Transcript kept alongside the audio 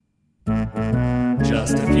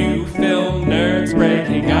Just a few film nerds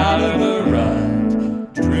breaking out of a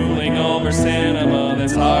rut, drooling over cinema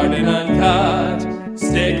that's hard and uncut.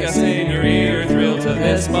 Stick us in your ear, thrill to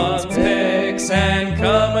this month's picks, and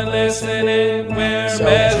come and listen in where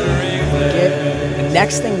better English. The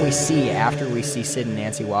next thing we see after we see Sid and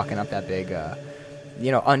Nancy walking up that big,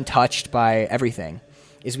 untouched by everything,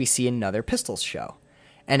 is we see another Pistols show.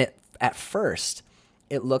 And at first,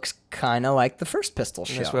 it looks kind of like the first Pistols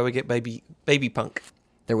show. That's where we get baby Punk.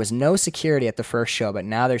 There was no security at the first show, but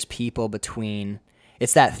now there's people between.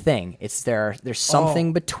 It's that thing. There's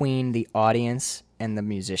something between the audience and the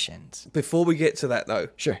musicians. Before we get to that, though,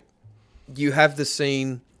 Sure. you have the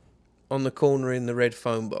scene on the corner in the red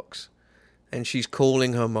phone box, and she's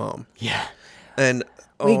calling her mom. Yeah. And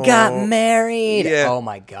We got married. Yeah. Oh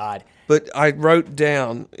my God. But I wrote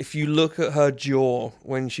down, if you look at her jaw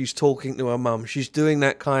when she's talking to her mum, she's doing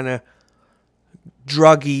that kind of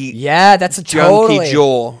druggy, Yeah, that's a junky totally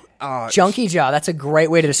jaw. junkie jaw. That's a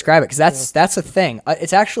great way to describe it because that's a thing.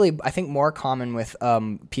 It's actually I think more common with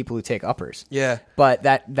people who take uppers. Yeah. But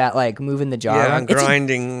that like moving the jaw, Yeah, around, and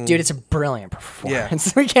grinding. dude, it's a brilliant performance.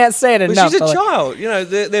 Yeah. We can't say it But enough. she's a but, like, child. You know,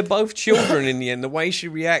 they're both children in the end. The way she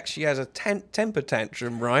reacts, she has a temper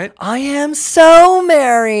tantrum, right? I am so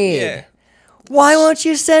married. Yeah. Why won't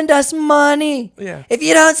you send us money? Yeah. If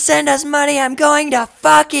you don't send us money, I'm going to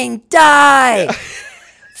fucking die.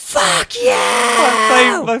 Fuck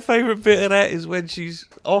yeah. My favourite bit of that is when she's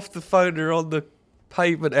off the phone or on the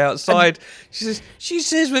pavement outside. She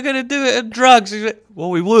says we're going to do it on drugs. She's like,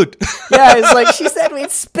 well, we would. Yeah, it's like she said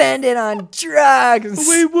we'd spend it on drugs.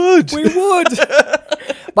 We would. We would.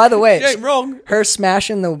 By the way, She ain't wrong. her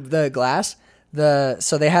smashing the glass,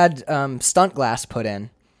 so they had stunt glass put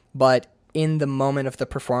in, but in the moment of the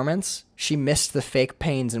performance, she missed the fake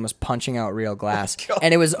panes and was punching out real glass.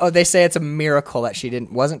 And it was they say it's a miracle that she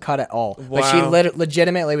wasn't cut at all. But she Wow.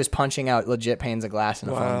 legitimately was punching out legit panes of glass in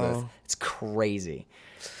a phone booth. It's crazy.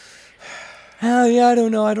 Oh yeah, I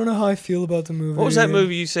don't know. I don't know how I feel about the movie. What was that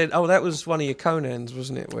movie you said? Oh, that was one of your Conans,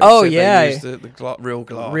 wasn't it? Where you Oh, said yeah. They used the real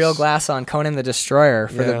glass. Real glass on Conan the Destroyer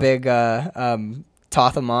for the Yeah. big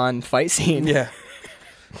Tothamon fight scene. Yeah.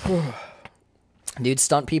 Dude,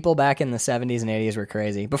 stunt people back in the 70s and 80s were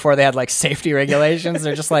crazy. Before they had like safety regulations,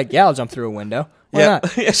 they're just like, yeah, I'll jump through a window. Why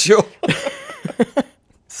not? Yeah, sure.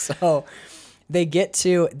 So they get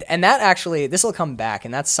to, and that actually, this will come back,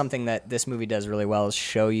 and that's something that this movie does really well, is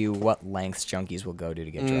show you what lengths junkies will go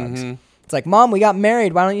to get drugs. It's like, Mom, we got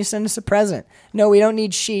married. Why don't you send us a present? No, we don't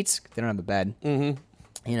need sheets. They don't have a bed.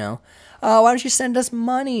 Mm-hmm. You know? Why don't you send us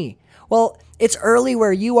money? Well, it's early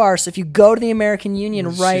where you are, so if you go to the American Union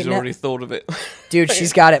right She's now... already thought of it. Dude,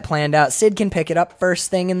 she's got it planned out. Sid can pick it up first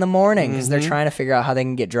thing in the morning because they're trying to figure out how they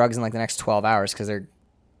can get drugs in like the next 12 hours because they're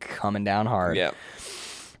coming down hard. Yeah.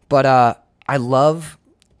 But I love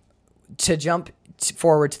to jump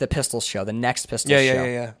forward to the Pistols show, the next Pistols show.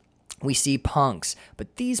 Yeah. We see punks,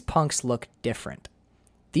 but these punks look different.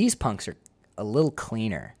 These punks are a little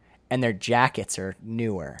cleaner, and their jackets are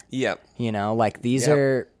newer. Yeah. You know, like these Yep.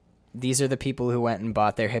 are the people who went and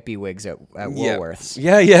bought their hippie wigs at Woolworths.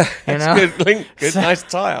 Yeah. That's know? good link. Good, nice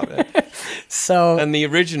tie up there. So And the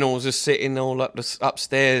originals are sitting all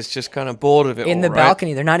upstairs, just kind of bored of it in all, the right?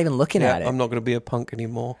 balcony, they're not even looking Yeah, at it. I'm not going to be a punk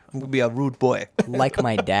anymore. I'm going to be a rude boy. Like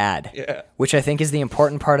my dad. Yeah. Which I think is the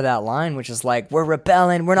important part of that line, which is like, we're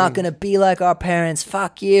rebelling, we're not going to be like our parents,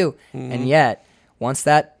 fuck you. And yet, once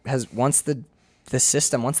the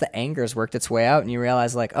system, once the anger has worked its way out and you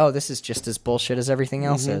realize like, oh, this is just as bullshit as everything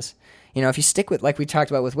else is. You know, if you stick with, like we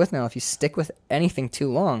talked about with Withnail, if you stick with anything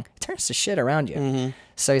too long, it turns to shit around you.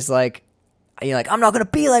 So he's like, I'm not going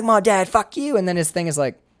to be like my dad, fuck you. And then his thing is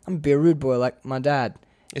like, I'm going to be a rude boy like my dad.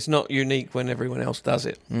 It's not unique when everyone else does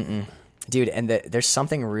it. Dude, and there's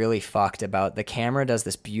something really fucked about the camera does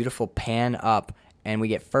this beautiful pan up, and we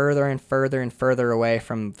get further and further and further away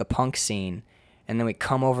from the punk scene, and then we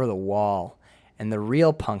come over the wall, and the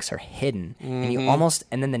real punks are hidden, and you almost,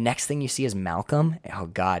 and then the next thing you see is Malcolm. Oh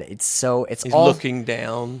God, He's all looking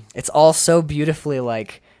down. it's all so beautifully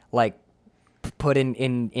like put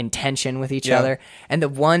in tension with each Yeah. other. And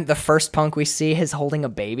the first punk we see is holding a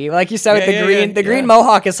baby, like you said with Yeah, the green. The green yeah.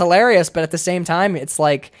 mohawk is hilarious, but at the same time, it's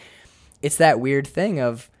like it's that weird thing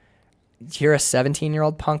of you're a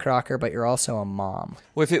 17-year-old punk rocker, but you're also a mom.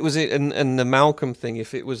 Well, if it was in the Malcolm thing,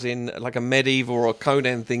 if it was in like a medieval or a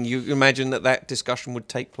Conan thing, you imagine that discussion would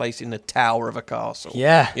take place in the tower of a castle.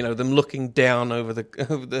 Yeah. You know, them looking down over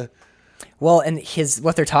the Well, and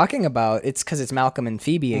what they're talking about, it's because it's Malcolm and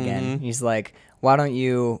Phoebe again. He's like, why don't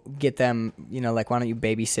you get them, why don't you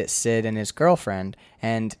babysit Sid and his girlfriend?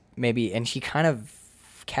 And she kind of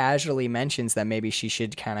casually mentions that maybe she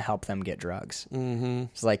should kind of help them get drugs. Mm-hmm.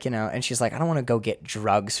 It's like, and she's like, I don't want to go get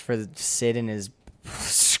drugs for Sid and his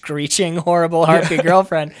screeching, horrible heartbeat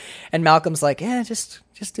girlfriend. And Malcolm's like, yeah, just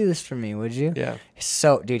do this for me, would you? Yeah.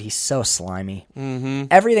 Dude, he's so slimy. Mm-hmm.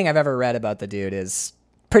 Everything I've ever read about the dude is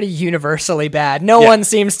pretty universally bad. No one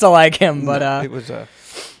seems to like him, but it was an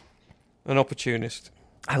opportunist.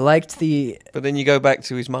 I liked But then you go back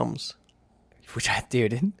to his mum's.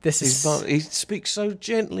 Dude, He speaks so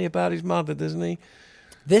gently about his mother, doesn't he?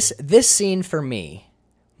 This scene for me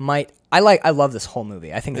I love this whole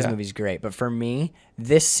movie. I think this movie's great, but for me,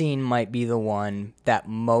 this scene might be the one that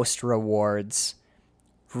most rewards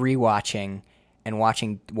rewatching and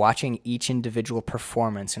watching each individual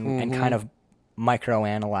performance and kind of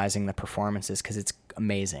micro-analyzing the performances, because it's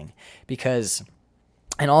amazing.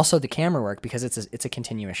 And also the camera work, because it's a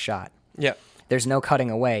continuous shot. Yeah. There's no cutting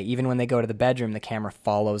away. Even when they go to the bedroom, the camera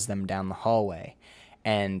follows them down the hallway.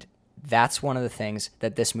 And that's one of the things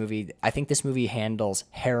that I think this movie handles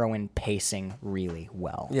heroin pacing really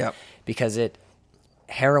well. Yeah. Because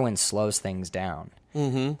heroin slows things down.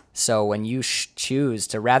 Mm-hmm. So when you choose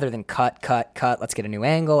to, rather than cut, let's get a new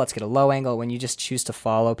angle, let's get a low angle, when you just choose to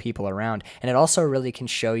follow people around. And it also really can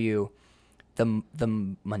show you I don't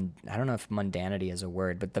know if mundanity is a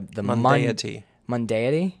word, but the mundanity.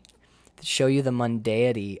 Mundanity? Show you the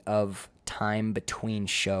mundanity of time between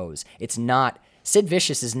shows. It's not, Sid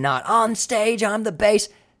Vicious is not on stage, I'm the bass.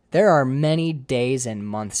 There are many days and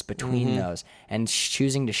months between those, and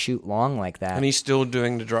choosing to shoot long like that. And he's still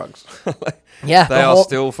doing the drugs. Yeah. They are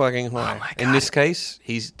still fucking high. Oh my God. In this case,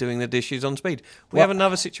 he's doing the dishes on speed. We have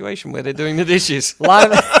another situation where they're doing the dishes. A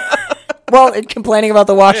lot of well, and complaining about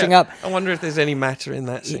the washing up. I wonder if there's any matter in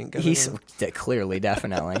that scene. He's clearly,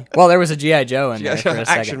 definitely. Well, there was a G.I. Joe in there for a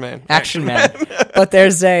second. Action Man. But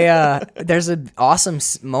there's an awesome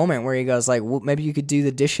moment where he goes like, well, maybe you could do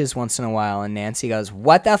the dishes once in a while. And Nancy goes,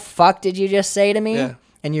 what the fuck did you just say to me? Yeah.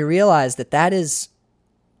 And you realize that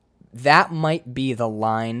might be the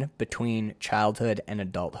line between childhood and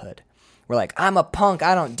adulthood. We're like, I'm a punk,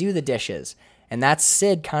 I don't do the dishes. And that's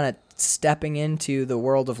Sid kind of stepping into the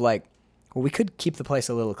world of like, well, we could keep the place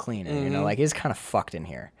a little cleaner, like it's kind of fucked in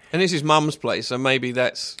here. And this is Mum's place, so maybe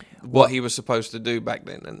that's what he was supposed to do back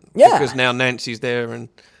then. And yeah. Because now Nancy's there and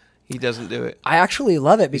he doesn't do it. I actually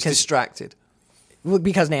love it He's because distracted.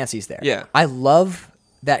 Because Nancy's there. Yeah. I love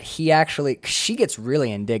that she gets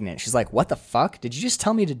really indignant. She's like, what the fuck? Did you just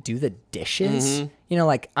tell me to do the dishes?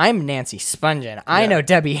 Like, I'm Nancy Spungen. I know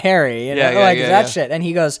Debbie Harry. Shit. And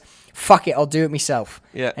he goes, fuck it, I'll do it myself.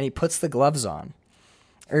 Yeah. And he puts the gloves on.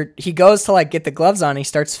 Or he goes to like get the gloves on, and he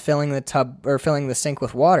starts filling the sink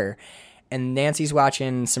with water. And Nancy's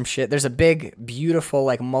watching some shit. There's a big, beautiful,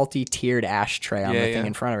 like multi-tiered ashtray on the thing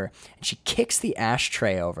in front of her. And she kicks the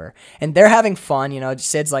ashtray over. And they're having fun,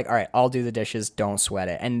 Sid's like, all right, I'll do the dishes, don't sweat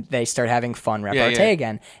it. And they start having fun repartee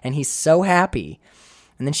again. And he's so happy.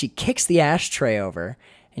 And then she kicks the ashtray over.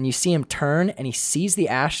 And you see him turn, and he sees the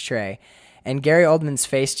ashtray. And Gary Oldman's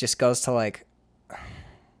face just goes to like...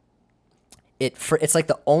 It's like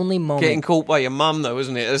the only moment... Getting caught by your mum, though,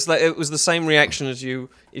 isn't it? It's like, it was the same reaction as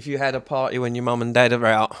you if you had a party when your mum and dad are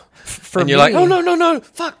out. And you're like, oh, no,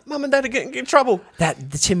 fuck, mum and dad are getting in trouble.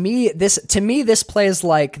 That to me, this plays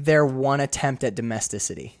like their one attempt at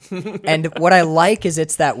domesticity. And what I like is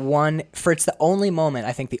it's the only moment,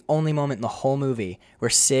 I think the only moment in the whole movie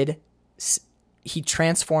where Sid, he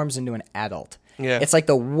transforms into an adult. Yeah. It's like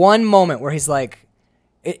the one moment where he's like...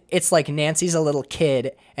 It's like Nancy's a little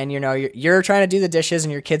kid, and you're trying to do the dishes,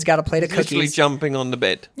 and your kid's got a plate of cookies. Literally jumping on the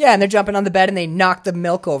bed. Yeah, and they're jumping on the bed, and they knock the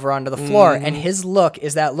milk over onto the floor. And his look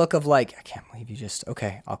is that look of like, I can't believe you just...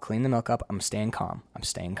 Okay, I'll clean the milk up. I'm staying calm.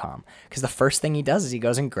 Because the first thing he does is he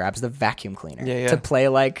goes and grabs the vacuum cleaner to play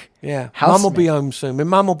like... Yeah, Mum will be home soon. My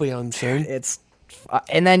mum will be home soon.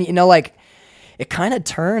 And then like it kind of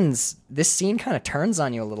turns. This scene kind of turns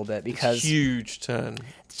on you a little bit because huge turn.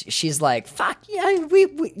 She's like, "Fuck yeah, we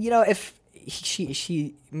if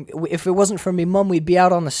it wasn't for me mum, we'd be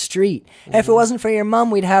out on the street. If it wasn't for your mum,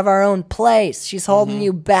 we'd have our own place. She's holding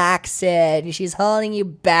you back, Sid. She's holding you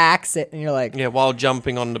back, Sid." And you're like, yeah, while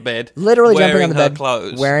jumping on the bed, literally jumping on the bed,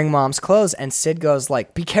 clothes. Wearing mom's clothes. And Sid goes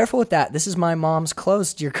like, "Be careful with that. This is my mom's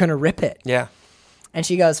clothes. You're gonna rip it." Yeah. And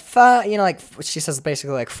she goes, "Fuck," like she says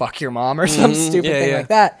basically like "fuck your mom" or some stupid thing like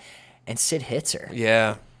that. And Sid hits her.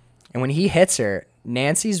 Yeah. And when he hits her,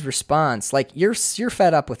 Nancy's response, like you're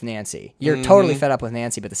fed up with Nancy. You're totally fed up with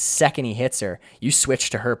Nancy, but the second he hits her, you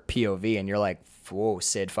switch to her POV and you're like, "Whoa,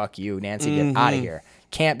 Sid, fuck you. Nancy, get out of here.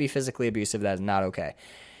 Can't be physically abusive. That is not okay."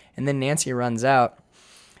 And then Nancy runs out.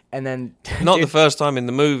 And then not the first time in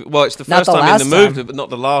the movie. Well, it's the first time in the movie, but not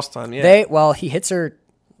the last time. Yeah. He hits her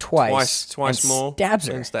twice Twice and more. stabs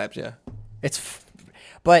her. And stabs, yeah.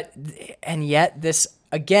 And yet this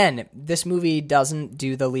movie doesn't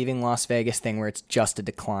do the Leaving Las Vegas thing where it's just a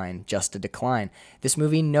decline. This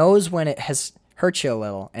movie knows when it has hurt you a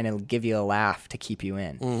little, and it'll give you a laugh to keep you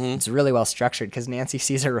in. It's really well structured because Nancy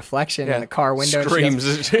sees her reflection in a car window. Screams.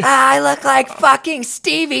 And she goes, I look like fucking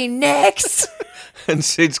Stevie Nicks. And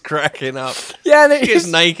Sid's cracking up. Yeah, She gets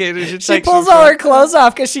naked and she pulls all her clothes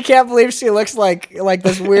off because she can't believe she looks like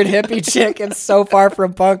this weird hippie chick and so far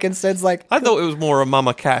from punk. And Sid's like, I thought it was more a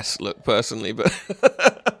Mama Cass look personally, but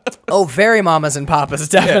oh, very mamas and papas,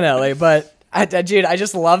 definitely. Yeah. But dude, I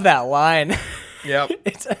just love that line. Yep.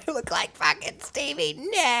 I look like fucking Stevie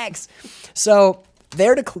Nicks. So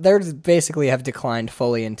they're basically have declined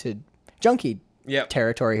fully into junkie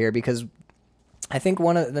territory here because I think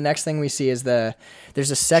one of the next thing we see is there's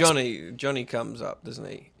a sex. Johnny comes up, doesn't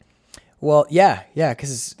he? Well, yeah,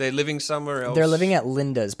 because they're living somewhere else. They're living at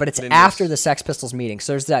Linda's, but it's after the Sex Pistols meeting.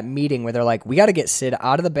 So there's that meeting where they're like, we got to get Sid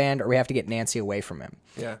out of the band or we have to get Nancy away from him.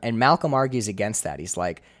 Yeah. And Malcolm argues against that. He's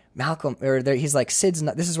like, he's like, Sid's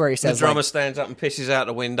not, this is where he says, the drummer stands up and pisses out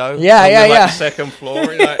the window. Yeah. The second floor.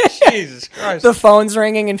 You're like, Jesus Christ. The phone's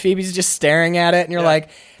ringing and Phoebe's just staring at it. And you're like,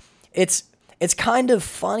 it's kind of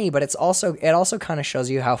funny, but it also kind of shows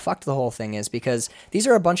you how fucked the whole thing is because these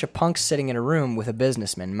are a bunch of punks sitting in a room with a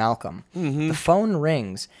businessman, Malcolm. Mm-hmm. The phone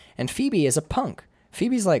rings and Phoebe is a punk.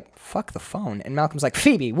 Phoebe's like, fuck the phone. And Malcolm's like,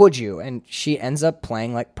 Phoebe, would you? And she ends up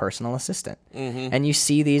playing like personal assistant. Mm-hmm. And you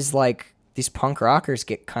see these punk rockers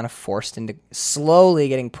get kind of forced into slowly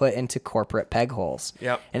getting put into corporate peg holes.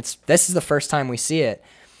 Yep. And this is the first time we see it.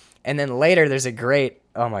 And then later there's a great,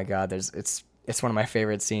 oh my God, it's one of my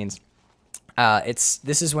favorite scenes.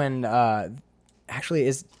 This is when actually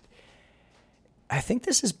is I think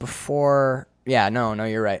this is before. Yeah, no,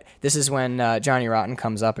 you're right. This is when Johnny Rotten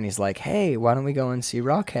comes up and he's like, "Hey, why don't we go and see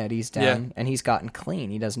Rockhead? He's down and he's gotten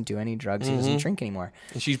clean. He doesn't do any drugs. He doesn't drink anymore."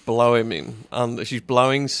 And she's blowing him she's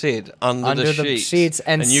blowing Sid under the sheets,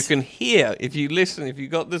 and you can hear if you listen, if you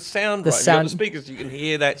got the sound right, you got the speakers, you can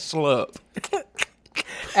hear that slurp.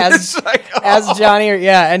 As Johnny,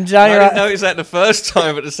 and Johnny. I didn't notice that the first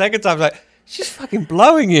time, but the second time, I was like, she's fucking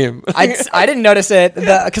blowing him. I didn't notice it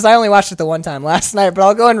because I only watched it the one time last night, but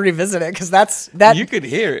I'll go and revisit it because that you could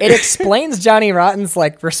hear it. It explains Johnny Rotten's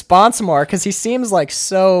like response more because he seems like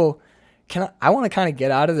so. I want to kind of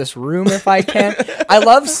get out of this room if I can. I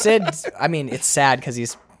love Sid. I mean, it's sad because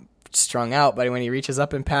he's strung out, but when he reaches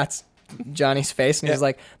up and pats Johnny's face and he's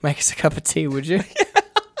like, "Make us a cup of tea, would you?"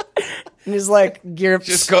 And he's like, "You're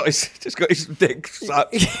just got his dick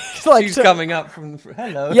sucked." Like, she's coming up from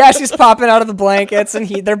hello. Yeah, she's popping out of the blankets, and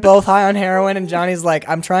they're both high on heroin. And Johnny's like,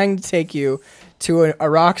 "I'm trying to take you to a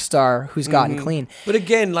rock star who's gotten clean." But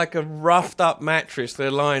again, like a roughed up mattress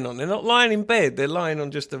they're lying on. They're not lying in bed. They're lying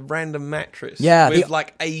on just a random mattress. Yeah, with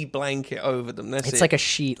like a blanket over them. That's it. It's like a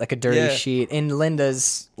sheet, like a dirty sheet in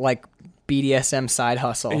Linda's like BDSM side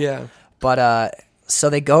hustle. Yeah, but so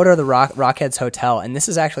they go to the Rockheads Hotel, and this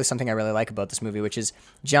is actually something I really like about this movie, which is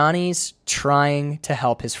Johnny's trying to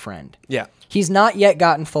help his friend. Yeah. He's not yet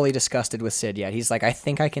gotten fully disgusted with Sid yet. He's like, I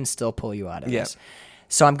think I can still pull you out of this.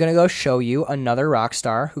 So I'm going to go show you another rock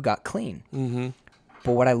star who got clean. Mm-hmm.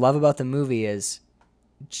 But what I love about the movie is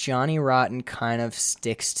Johnny Rotten kind of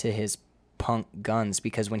sticks to his punk guns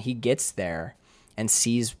because when he gets there and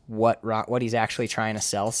sees what he's actually trying to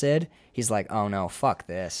sell Sid, he's like, oh no, fuck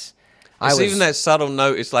this. Even that subtle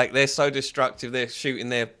note. It's like they're so destructive. They're shooting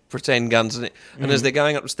their pretend guns, and as they're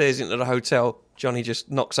going up the stairs into the hotel, Johnny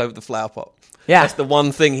just knocks over the flower pot. Yeah, that's the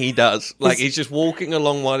one thing he does. Like he's just walking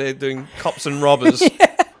along while they're doing cops and robbers,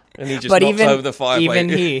 and he just knocks over the fireplace. Even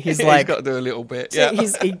he's like, he's got to do a little bit. Yeah,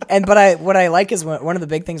 what I like is one of the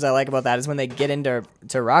big things I like about that is when they get into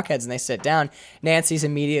Rockheads and they sit down, Nancy's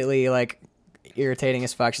immediately like irritating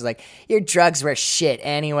as fuck. She's like, your drugs were shit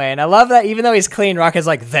anyway. And I love that even though he's clean, Rockhead's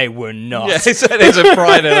like, they were not. Yeah, there's a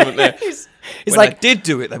pride element there. He's when like, I did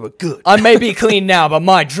do it, they were good. I may be clean now, but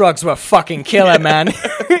my drugs were fucking killer, man.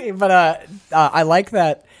 But I like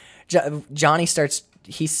that Johnny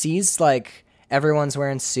he sees like everyone's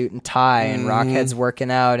wearing suit and tie and Rockhead's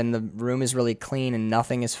working out and the room is really clean and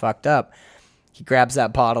nothing is fucked up. He grabs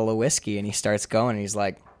that bottle of whiskey and he starts going and he's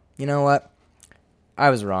like, you know what? I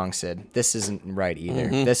was wrong, Sid. This isn't right either.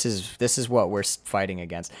 Mm-hmm. This is what we're fighting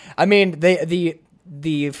against. I mean,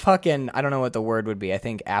 the fucking, I don't know what the word would be. I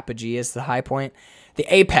think apogee is the high point. The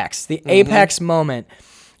apex moment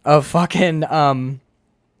of fucking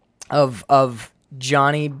of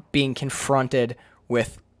Johnny being confronted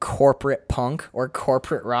with corporate punk or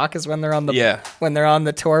corporate rock is when they're on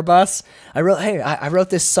the tour bus. I wrote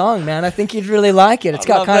this song, man. I think you'd really like it. It's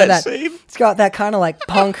got kind of that It's got that kind of like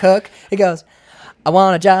punk hook. It goes, I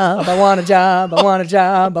want a job, I want a job, I want a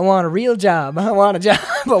job, I want a real job, I want a job,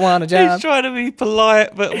 I want a job. He's trying to be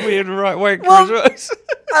polite, but weird right way.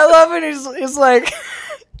 I love it. He's like,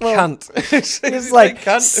 cunt. He's like,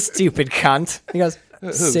 cunt. Stupid cunt. He goes,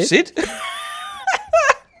 Sid?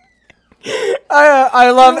 I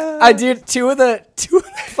love it. I do two of the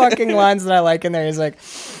fucking lines that I like in there. He's like,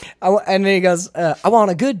 and then he goes, I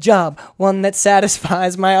want a good job, one that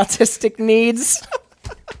satisfies my autistic needs.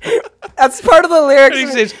 That's part of the lyrics. And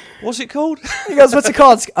he says, what's it called? He goes, what's it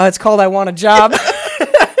called? It's called I Want a Job.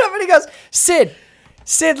 And he goes, Sid,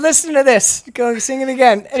 listen to this. Go sing it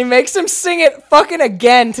again. And he makes him sing it fucking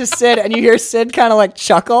again to Sid. And you hear Sid kind of like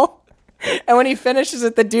chuckle. And when he finishes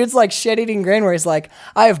it, the dude's like shit-eating grin where he's like,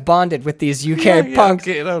 I have bonded with these UK punks.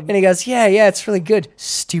 And he goes, yeah, it's really good,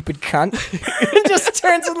 stupid cunt. He just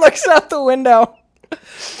turns and looks out the window.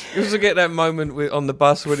 You also get that moment on the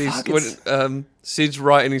bus when Sid's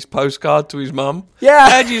writing his postcard to his mum. Yeah.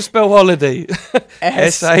 How do you spell holiday?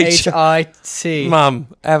 S-H-I-T. Mum,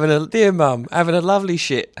 dear mum, having a lovely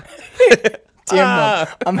shit. Dear mum,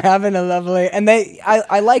 I'm having a lovely, and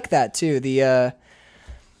I like that too. The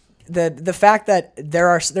fact that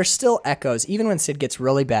there's still echoes, even when Sid gets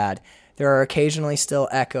really bad, there are occasionally still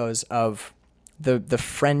echoes of the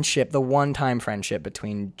friendship, the one-time friendship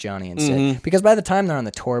between Johnny and Sid. Mm-hmm. Because by the time they're on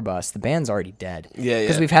the tour bus, the band's already dead. Yeah.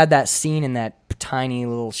 Because we've had that scene in that tiny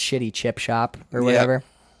little shitty chip shop or whatever.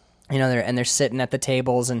 You know, they're sitting at the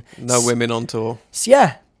tables and no women on tour.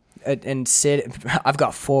 Yeah, and Sid, I've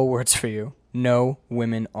got 4 words for you: no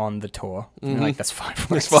women on the tour. Mm-hmm. Like, that's 5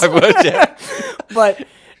 words. That's 5 words. Yeah. But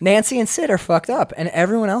Nancy and Sid are fucked up, and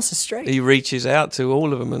everyone else is straight. He reaches out to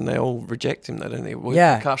all of them, and they all reject him, don't they? With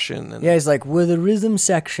percussion. And he's like, we're the rhythm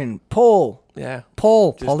section. Paul. Yeah.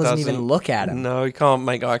 Paul doesn't even look at him. No, he can't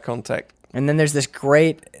make eye contact. And then there's this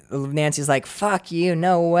great, Nancy's like, fuck you,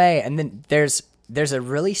 no way. And then there's a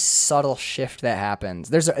really subtle shift that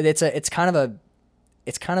happens. It's kind of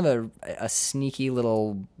a sneaky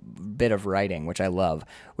little bit of writing, which I love,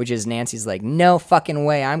 which is Nancy's like, no fucking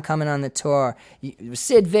way, I'm coming on the tour.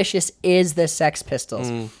 Sid Vicious is the Sex Pistols.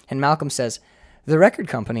 And Malcolm says, the record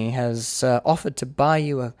company has offered to buy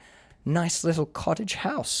you a nice little cottage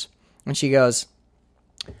house. And she goes,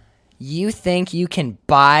 you think you can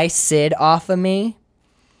buy Sid off of me?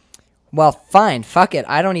 Well, fine, fuck it,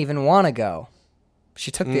 I don't even want to go. She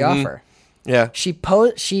took the offer. Yeah. She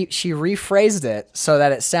rephrased it so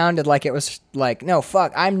that it sounded like it was like, no,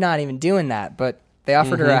 fuck, I'm not even doing that. But they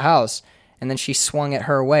offered her a house, and then she swung it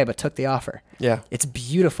her way, but took the offer. Yeah. It's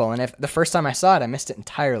beautiful. And if the first time I saw it, I missed it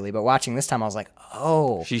entirely. But watching this time, I was like,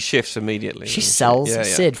 oh. She shifts immediately. She sells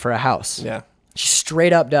Sid for a house. Yeah. She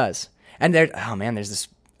straight up does. And there's this.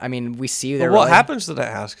 I mean, we see there. What happens to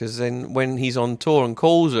that house? Because then when he's on tour and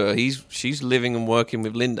calls her, she's living and working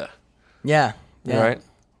with Linda. Yeah. Right.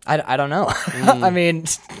 I don't know. I mean,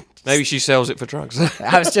 maybe she sells it for drugs.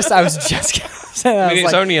 I was just gonna say, I mean,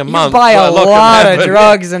 it's only a month. You buy a lot of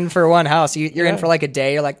drugs and for one house. You're in for like a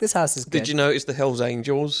day. You're like, this house is good. Did you notice the Hells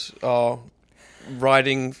Angels are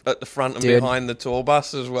riding at the front and behind the tour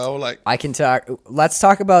bus as well? Like, I can talk. Let's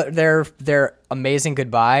talk about their amazing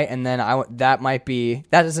goodbye, and then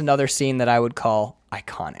that is another scene that I would call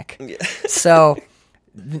iconic. Yeah. So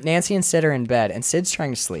Nancy and Sid are in bed, and Sid's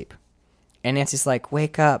trying to sleep. And Nancy's like,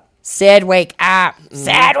 wake up. Sid, wake up.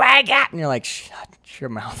 Sid, wake up. And you're like, shut your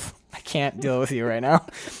mouth. I can't deal with you right now.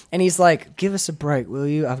 And he's like, give us a break, will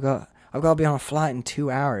you? I've got to be on a flight in 2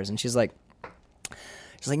 hours. And she's like,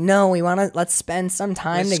 no, let's spend some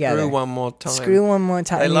time together. Screw one more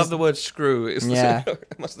time. They love the word screw. It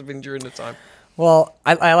must have been during the time. Well,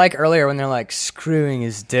 I like earlier when they're like, screwing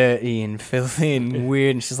is dirty and filthy and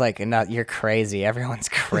weird. And she's like, no, you're crazy. Everyone's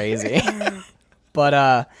crazy.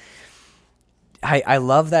 But, I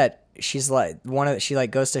love that she's like she like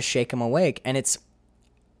goes to shake him awake, and it's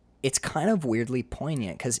kind of weirdly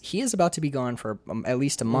poignant because he is about to be gone for at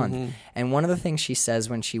least a month, and one of the things she says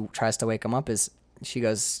when she tries to wake him up is she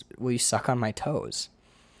goes, "Will you suck on my toes?"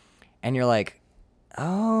 And you're like,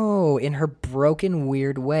 oh, in her broken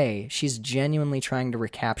weird way, she's genuinely trying to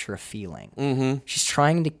recapture a feeling. She's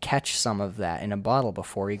trying to catch some of that in a bottle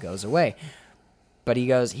before he goes away. But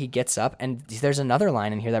he gets up, and there's another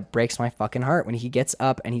line in here that breaks my fucking heart. When he gets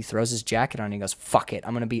up and he throws his jacket on, and he goes, fuck it,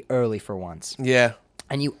 I'm going to be early for once. Yeah.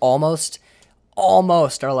 And you almost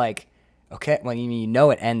are like, okay, well, you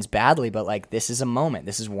know it ends badly, but like, this is a moment.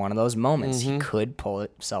 This is one of those moments. He could pull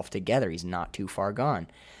himself together. He's not too far gone.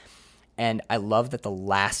 And I love that the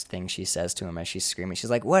last thing she says to him as she's screaming,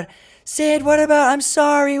 she's like, what? Sid, what about, I'm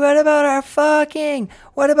sorry, what about our fucking?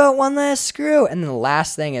 What about one last screw? And then the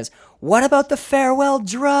last thing is, what about the farewell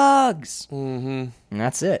drugs? Mm-hmm. And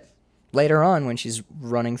that's it. Later on, when she's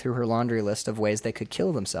running through her laundry list of ways they could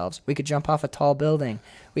kill themselves, we could jump off a tall building.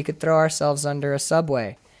 We could throw ourselves under a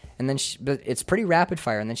subway. And then but it's pretty rapid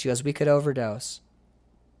fire. And then she goes, we could overdose.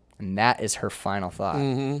 And that is her final thought.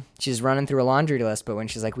 Mm-hmm. She's running through a laundry list, but when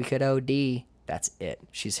she's like, we could OD, that's it.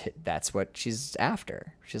 That's what she's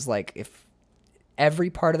after. She's like, if every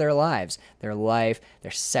part of their lives, their life,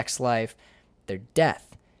 their sex life, their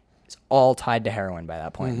death, is all tied to heroin by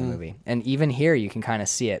that point in the movie. And even here, you can kind of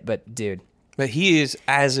see it. But, dude. But he is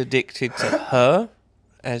as addicted to her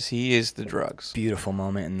as he is the drugs. Beautiful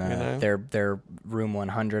moment in their room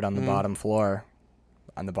 100 on the bottom floor.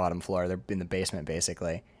 On the bottom floor. They're in the basement,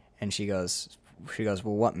 basically. And she goes,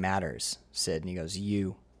 well, what matters, Sid? And he goes,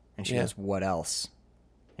 you. And she goes, what else?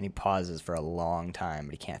 And he pauses for a long time,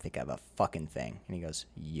 but he can't think of a fucking thing. And he goes,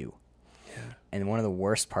 you. Yeah. And one of the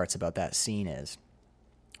worst parts about that scene is,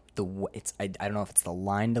 I don't know if it's the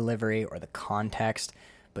line delivery or the context,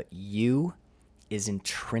 but you is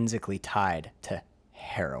intrinsically tied to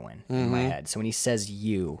heroin in my head. So when he says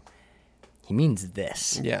you, he means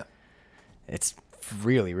this. Yeah. It's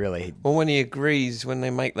really, really... Well, when he agrees, when they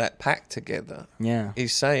make that pact together,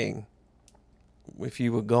 he's saying, if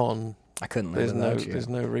you were gone... I couldn't live without you. There's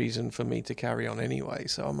no reason for me to carry on anyway,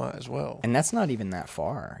 so I might as well. And that's not even that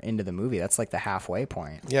far into the movie. That's like the halfway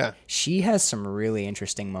point. Yeah. She has some really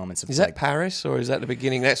interesting moments. Is that Paris, or is that the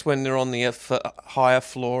beginning? That's when they're on the higher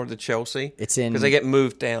floor of the Chelsea? It's in... Because they get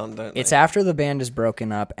moved down, don't they? It's after the band is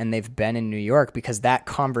broken up, and they've been in New York, because that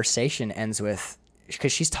conversation ends with...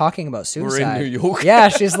 Because she's talking about suicide. We're in New York. Yeah,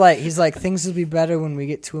 he's like, things will be better when we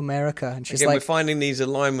get to America. And she's we're finding these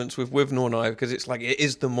alignments with Wivnor and I, because it's like, it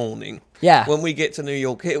is the morning. Yeah. When we get to New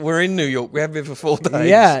York, we're in New York. We have been for 4 days.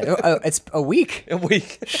 Yeah, it's a week. A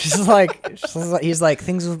week. He's like,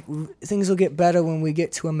 things will get better when we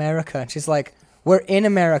get to America. And she's like, we're in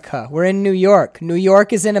America. We're in New York. New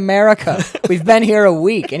York is in America. We've been here a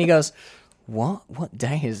week. And he goes, what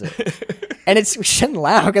day is it? And we shouldn't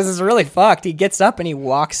laugh because it's really fucked. He gets up and he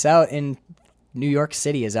walks out, and New York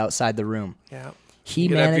City is outside the room. Yeah. He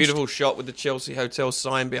managed... that beautiful shot with the Chelsea Hotel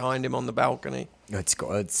sign behind him on the balcony. It's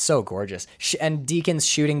so gorgeous. And Deacon's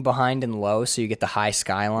shooting behind and low, so you get the high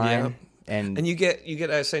skyline. Yeah. And you get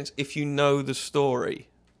that sense, if you know the story,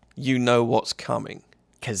 you know what's coming.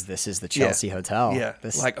 Because this is the Chelsea Hotel. Yeah,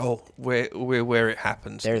 we're where it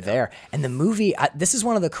happens. They're there. And the movie, this is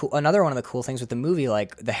another one of the cool things with the movie,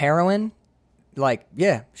 like the heroin, like,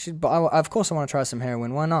 of course I want to try some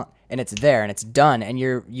heroin, why not? And it's there, and it's done, and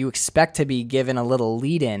you expect to be given a little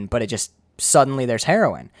lead-in, but it just, suddenly there's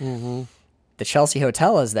heroin. Mm-hmm. The Chelsea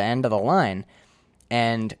Hotel is the end of the line,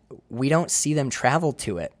 and we don't see them travel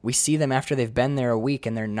to it. We see them after they've been there a week,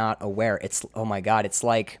 and they're not aware. It's, oh my God, it's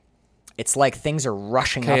like things are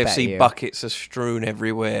rushing up at you. KFC buckets are strewn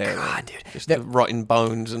everywhere. God, dude. Just the rotten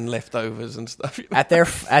bones and leftovers and stuff. At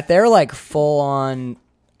their like full on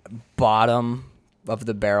bottom of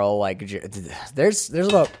the barrel, like there's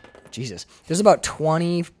about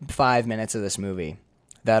 25 minutes of this movie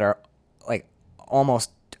that are like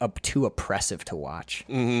almost too oppressive to watch.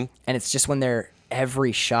 Mm-hmm. And it's just when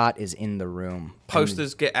every shot is in the room.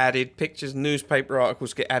 Posters get added, pictures, newspaper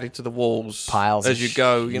articles get added to the walls. Piles as you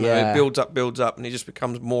go, it builds up, and it just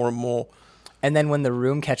becomes more and more. And then when the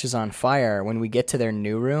room catches on fire, when we get to their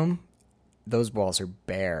new room, those walls are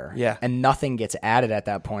bare. Yeah. And nothing gets added at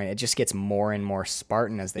that point. It just gets more and more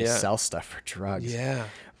Spartan as they sell stuff for drugs. Yeah.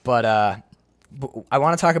 But I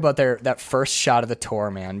want to talk about that first shot of the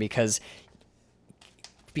tour, man, because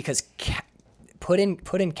put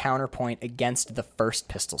in counterpoint against the first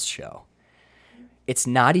Pistols show. It's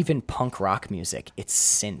not even punk rock music. It's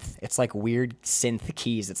synth. It's like weird synth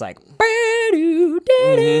keys. It's like,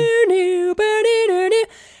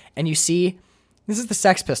 and you see, this is the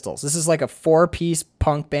Sex Pistols. This is like a 4-piece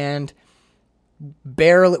punk band.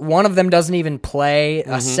 Barely, one of them doesn't even play.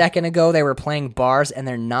 A second ago, they were playing bars, and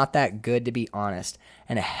they're not that good, to be honest.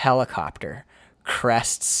 And a helicopter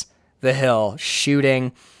crests the hill,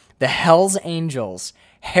 shooting the Hells Angels,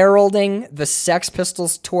 heralding the Sex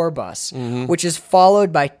Pistols tour bus, which is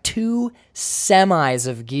followed by 2 semis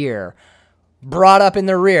of gear brought up in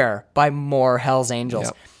the rear by more Hells Angels.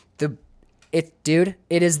 Yep.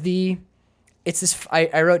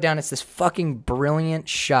 I wrote down, it's this fucking brilliant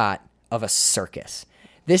shot of a circus.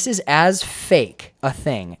 This is as fake a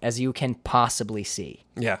thing as you can possibly see.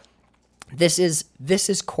 Yeah. This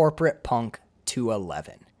is corporate punk to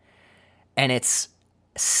 11. And it's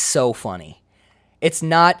so funny. It's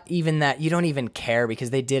not even that you don't even care because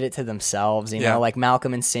they did it to themselves, you know, like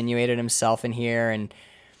Malcolm insinuated himself in here, and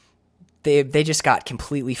they just got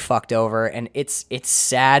completely fucked over, and it's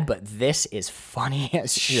sad, but this is funny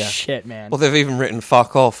as shit, man. Well, they've even written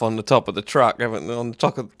 "fuck off" on the top of the truck, haven't they? On the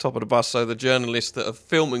top of the bus, so the journalists that are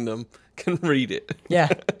filming them can read it. Yeah,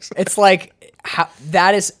 it's like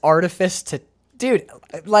that is artifice to. Dude,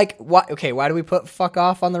 like, why? Okay, why do we put "fuck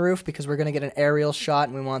off" on the roof? Because we're gonna get an aerial shot,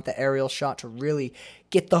 and we want the aerial shot to really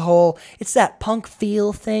get the whole. It's that punk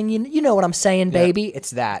feel thing. You know what I'm saying, baby? It's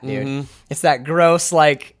that, dude. Mm-hmm. It's that gross,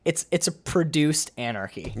 like it's a produced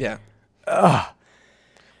anarchy. Yeah. Ugh.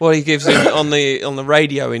 Well, he gives him on the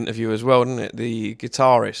radio interview as well, doesn't it? The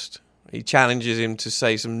guitarist, he challenges him to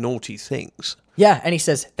say some naughty things. Yeah, and he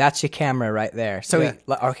says, "That's your camera right there." So,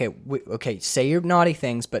 okay, say your naughty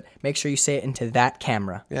things, but make sure you say it into that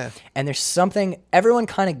camera. Yeah. And there's something, everyone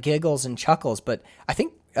kind of giggles and chuckles, but I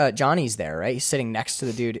think Johnny's there, right? He's sitting next to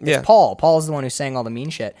the dude. It's Paul. Paul's the one who's saying all the mean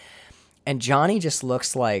shit. And Johnny just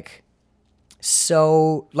looks like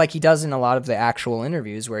he does in a lot of the actual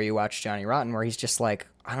interviews where you watch Johnny Rotten, where he's just like,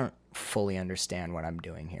 I don't fully understand what I'm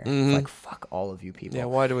doing here. Mm-hmm. Like, fuck all of you people. Yeah,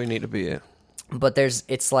 why do we need to be here? But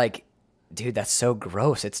it's like, dude, that's so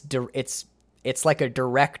gross. It's like a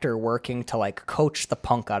director working to like coach the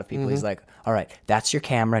punk out of people. Mm-hmm. He's like, all right, that's your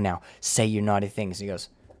camera now. Say your naughty things. And he goes,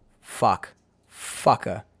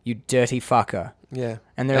 fucker, you dirty fucker. Yeah.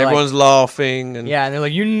 And everyone's laughing. And they're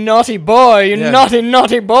like, you naughty boy, you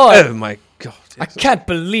naughty boy. Oh my God. I can't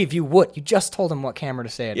believe you would. You just told him what camera to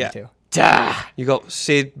say it into. Duh. You got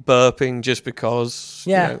Sid burping just because.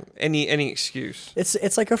 Yeah. Any excuse.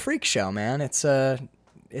 It's like a freak show, man. It's a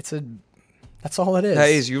that's all it is. That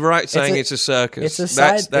is. You're right saying it's a circus. It's a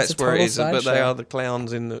side. That's where it is. But they are the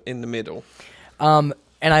clowns in the middle. And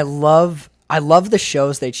I love the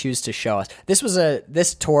shows they choose to show us.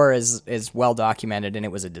 This tour is well documented, and it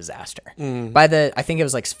was a disaster. Mm. I think it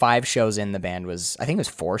was like 5 shows in, the band was. I think it was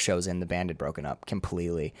 4 shows in, the band had broken up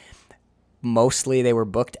completely. Mostly they were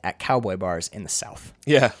booked at cowboy bars in the South.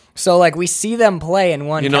 Yeah. So like we see them play in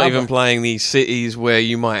one. You're not even playing these cities where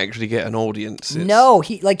you might actually get an audience. No,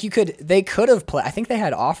 they could have played. I think they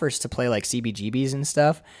had offers to play like CBGBs and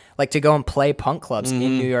stuff, like to go and play punk clubs in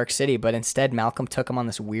New York City. But instead, Malcolm took them on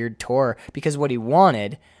this weird tour because what he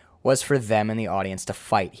wanted was for them and the audience to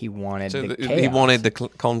fight. He wanted the chaos. He wanted the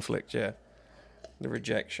conflict. Yeah, the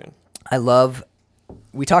rejection.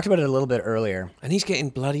 We talked about it a little bit earlier. And he's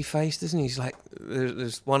getting bloody faced, isn't he? He's like,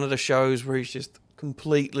 there's one of the shows where he's just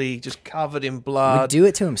completely just covered in blood. He would do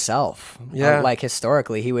it to himself. Yeah. Like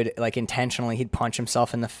historically, he would like intentionally, he'd punch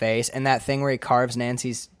himself in the face. And that thing where he carves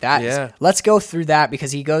Nancy's, let's go through that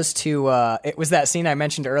because he goes to, it was that scene I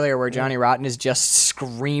mentioned earlier where Johnny Rotten is just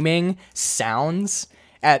screaming sounds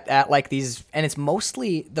at like these, and it's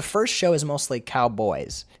mostly, the first show is mostly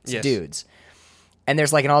cowboys. It's dudes. And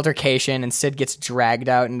there's like an altercation, and Sid gets dragged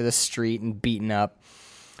out into the street and beaten up.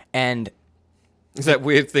 And is that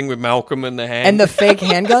weird thing with Malcolm and the hand and the fake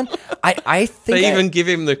handgun? I think they even give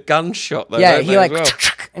him the gunshot though. Yeah, he like,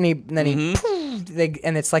 and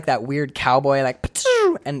and it's like that weird cowboy like,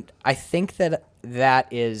 and I think that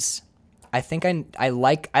is, I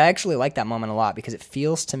actually like that moment a lot because it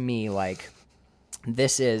feels to me like.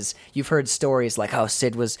 You've heard stories like how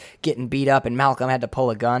Sid was getting beat up and Malcolm had to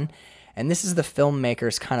pull a gun. And this is the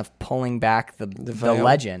filmmakers kind of pulling back the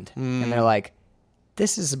legend. And they're like,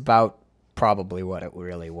 this is about probably what it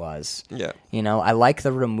really was. Yeah. You know, I like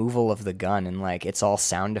the removal of the gun and like it's all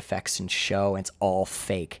sound effects and show. It's all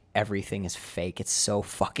fake. Everything is fake. It's so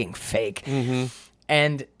fucking fake. Mm-hmm.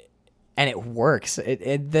 And it works.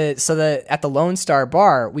 At the Lone Star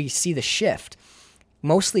Bar, we see the shift.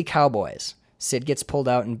 Mostly cowboys. Sid gets pulled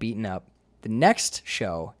out and beaten up. The next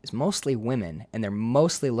show is mostly women, and they're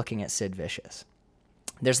mostly looking at Sid Vicious.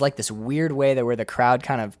 There's like this weird way where the crowd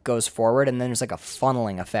kind of goes forward, and then there's like a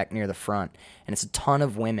funneling effect near the front, and it's a ton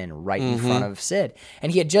of women right in front of Sid.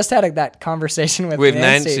 And he had just had that conversation with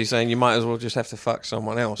Nancy saying you might as well just have to fuck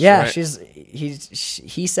someone else. Yeah, right?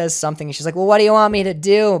 he says something, and she's like, well, what do you want me to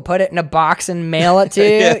do? Put it in a box and mail it to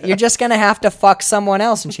you? Yeah. You're just going to have to fuck someone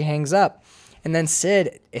else, and she hangs up. And then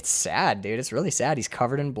Sid, it's sad, dude. It's really sad. He's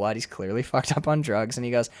covered in blood. He's clearly fucked up on drugs. And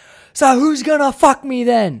he goes, so who's gonna fuck me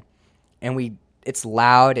then? And it's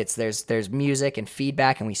loud. There's music and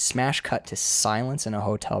feedback. And we smash cut to silence in a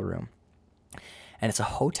hotel room. And it's a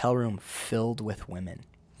hotel room filled with women.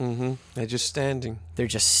 Mm-hmm. They're just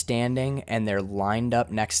standing. And they're lined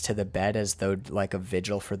up next to the bed as though like a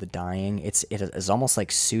vigil for the dying. It is almost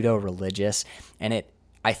like pseudo-religious. And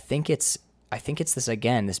I think it's I think it's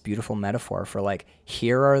this beautiful metaphor for like,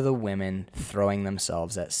 here are the women throwing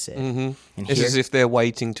themselves at Sid. And it's as if they're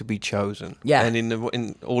waiting to be chosen. Yeah. And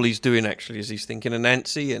in all he's doing actually is he's thinking of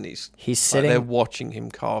Nancy, and he's sitting. They're watching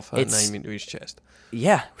him carve her name into his chest.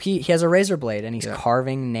 Yeah, he has a razor blade and he's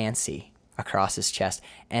carving Nancy across his chest,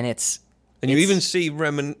 and you even see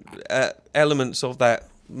elements of that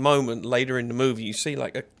moment later in the movie. You see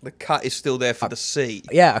like the cut is still there for the C.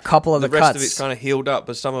 Yeah, a couple of the rest cuts. of it's kind of healed up,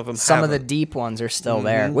 but some of them of the deep ones are still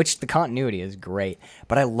there, which the continuity is great.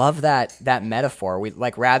 But I love that metaphor. We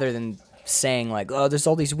like, rather than saying like, oh, there's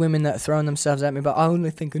all these women that are throwing themselves at me, but I only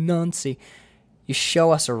think of Nancy. You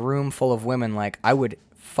show us a room full of women like, I would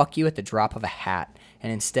fuck you at the drop of a hat,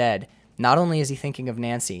 and instead, not only is he thinking of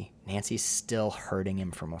Nancy, Nancy's still hurting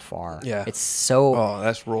him from afar. Yeah, it's so. Oh,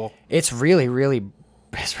 that's raw. It's really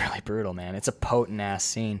brutal, man. It's a potent ass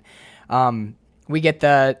scene. You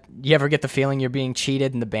ever get the feeling you're being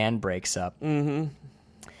cheated and the band breaks up? Mm-hmm.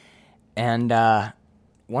 And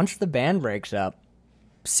once the band breaks up,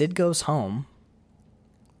 Sid goes home.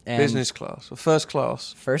 Business class or first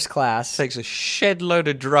class? First class. Takes a shed load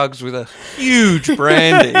of drugs with a huge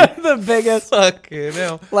brandy. The biggest. Fucking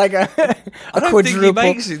hell. Like a I don't quadruple. think he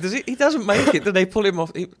makes it. He doesn't make it. Did they pull him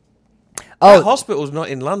off? That hospital's not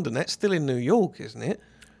in London. That's still in New York, isn't it?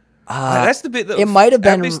 That's the bit that... It might have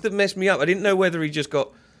been... that messed me up. I didn't know whether he just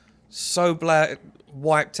got so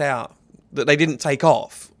wiped out that they didn't take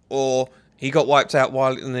off, or he got wiped out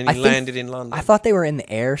and then he landed in London. I thought they were in the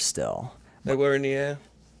air still. They were in the air?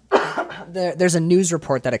 There's a news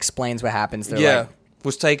report that explains what happens. They're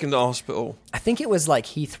was taken to hospital. I think it was like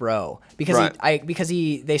Heathrow because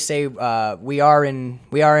they say we are in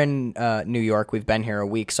New York. We've been here a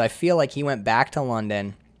week, so I feel like he went back to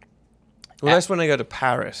London. Well, that's when they go to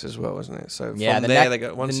Paris as well, isn't it? So yeah, from there they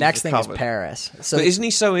go. Once the next thing is Paris. So, but isn't he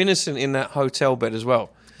so innocent in that hotel bed as well?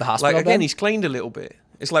 The hospital bed? Again, he's cleaned a little bit.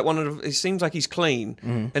 It's like it seems like he's clean,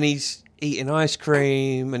 and he's eating ice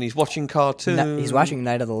cream, and he's watching cartoons. He's watching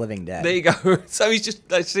Night of the Living Dead. There you go. So he's just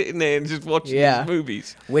sitting there and just watching these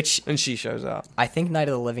movies. And she shows up. I think Night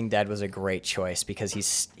of the Living Dead was a great choice because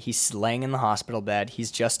he's laying in the hospital bed.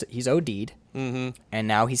 He's OD'd, and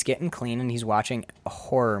now he's getting clean, and he's watching a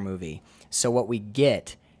horror movie. So what we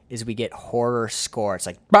get is horror score. It's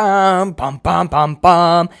like bum bum bum bum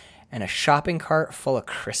bum, and a shopping cart full of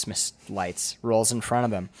Christmas lights rolls in front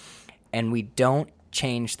of him, and we don't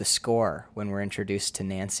change the score when we're introduced to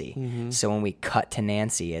Nancy. So when we cut to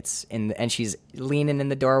Nancy, and she's leaning in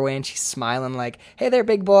the doorway and she's smiling like, "Hey there,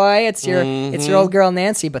 big boy, it's your old girl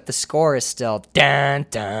Nancy," but the score is still dun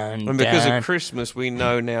dun. And because of Christmas, we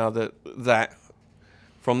know now that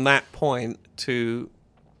from that point to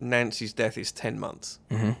Nancy's death is 10 months.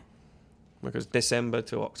 Because December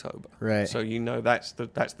to October. Right. So that's the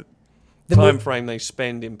time frame they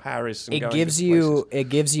spend in Paris. And it gives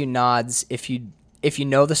you nods if you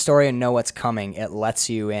know the story and know what's coming. It lets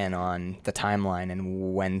you in on the timeline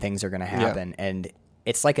and when things are going to happen. Yeah. And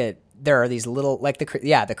it's like there are these little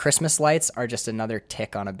the Christmas lights are just another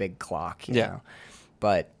tick on a big clock. You know?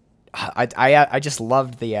 But I just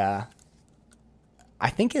loved the. I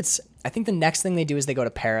think the next thing they do is they go to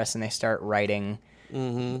Paris and they start writing.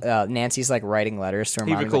 Nancy's like writing letters to him.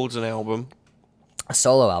 He records an album. A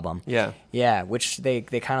solo album. Yeah. Yeah, which they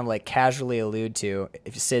kind of like casually allude to.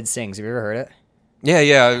 If Sid sings, have you ever heard it?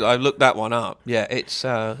 Yeah, I looked that one up. Yeah, it's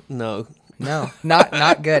no. No,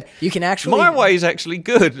 not good. You can actually... My Way is actually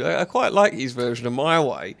good. I quite like his version of My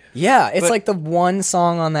Way. Yeah, it's like the one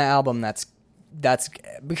song on the album that's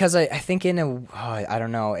because I think I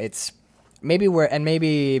don't know, it's maybe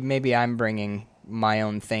maybe I'm bringing my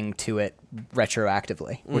own thing to it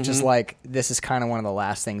retroactively, which is like, this is kind of one of the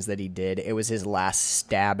last things that he did. It was his last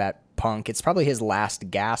stab at punk. It's probably his last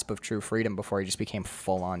gasp of true freedom before he just became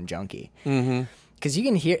full-on junkie. Because you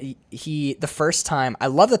can hear the first time. I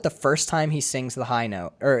love that the first time he sings the high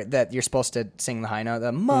note, or that you're supposed to sing the high note,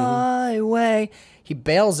 the My Way, he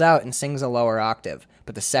bails out and sings a lower octave.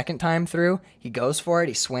 But the second time through, he goes for it,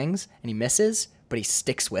 he swings, and he misses, but he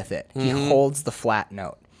sticks with it. He holds the flat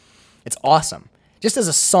note. It's awesome. Just as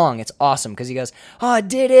a song, it's awesome because he goes, I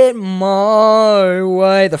did it my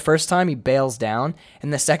way. The first time he bails down,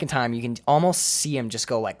 and the second time you can almost see him just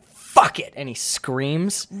go like, fuck it, and he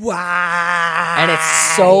screams. Wow. And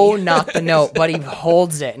it's so not the note, but he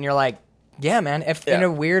holds it, and you're like, yeah, man. In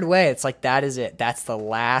a weird way, it's like, that is it. That is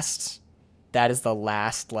the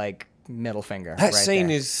last like middle finger. That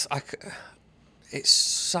scene is, it's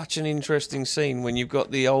such an interesting scene when you've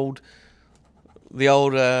got the old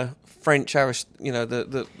French,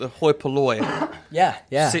 the hoi polloi.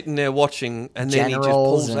 Yeah. Sitting there watching, and then he just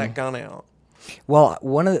pulls that gun out. Well,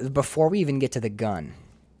 before we even get to the gun,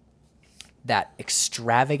 that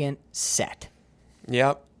extravagant set,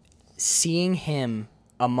 Yep. seeing him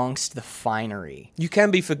amongst the finery. You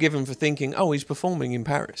can be forgiven for thinking, oh, he's performing in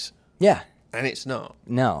Paris. Yeah. And it's not.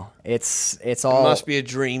 No, it's It all must be a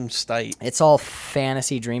dream state. it's all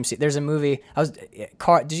fantasy dream. There's a movie.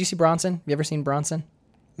 Did you see Bronson? You ever seen Bronson?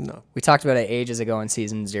 No. We talked about it ages ago in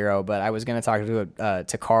season 0, but I was going to talk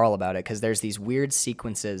to Carl about it because there's these weird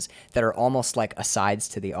sequences that are almost like asides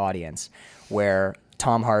to the audience, where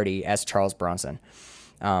Tom Hardy as Charles Bronson,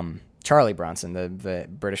 Charlie Bronson, the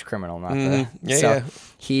British criminal, not the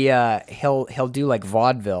he'll do like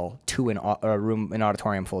vaudeville to an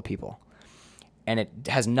auditorium full of people. And it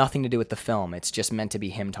has nothing to do with the film. It's just meant to be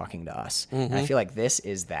him talking to us. And I feel like this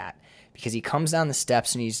is that. Because he comes down the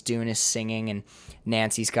steps and he's doing his singing, and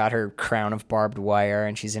Nancy's got her crown of barbed wire,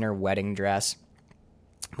 and she's in her wedding dress.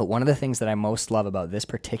 But one of the things that I most love about this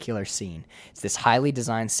particular scene is this highly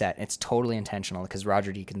designed set. It's totally intentional because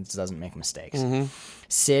Roger Deakins doesn't make mistakes.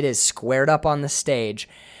 Sid is squared up on the stage,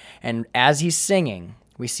 and as he's singing,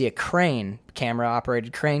 we see a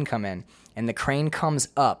camera-operated crane come in, and the crane comes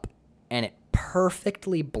up, and it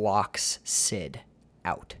perfectly blocks Sid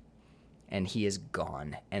out. And he is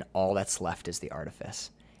gone, and all that's left is the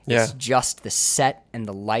artifice. Yeah. It's just the set and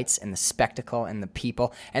the lights and the spectacle and the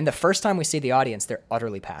people. And the first time we see the audience, they're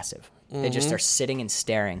utterly passive. They just are sitting and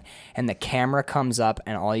staring. And the camera comes up,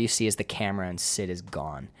 and all you see is the camera, and Sid is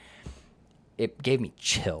gone. It gave me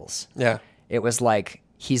chills. Yeah. It was like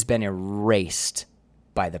he's been erased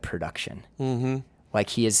by the production.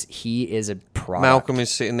 Like he is a product. Malcolm is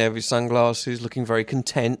sitting there with his sunglasses, looking very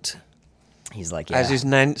content, He's like, as is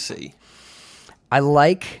Nancy. I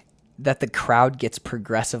like that the crowd gets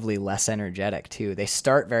progressively less energetic too. They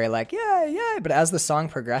start very like, yay, yay, but as the song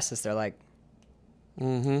progresses, they're like,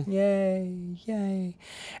 yay, yay.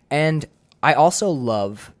 And I also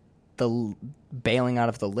love the bailing out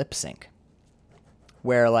of the lip sync,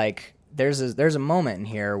 where like there's a moment in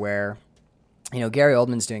here where, you know, Gary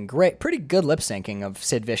Oldman's doing pretty good lip syncing of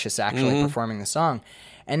Sid Vicious actually performing the song,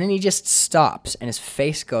 and then he just stops and his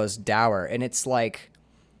face goes dour, and it's like,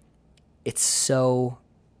 it's so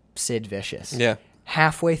Sid Vicious. Yeah.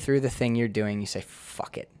 Halfway through the thing you're doing, you say,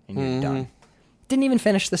 fuck it, and you're done. Didn't even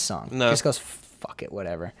finish the song. No. Just goes, fuck it,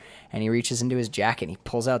 whatever. And he reaches into his jacket and he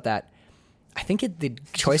pulls out that, I think the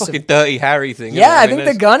choice Fucking of... Dirty Harry thing. Yeah, I mean,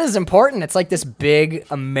 think the gun is important. It's like this big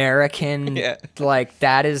American, Yeah. like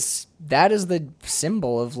that is the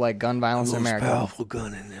symbol of like gun violence in America. powerful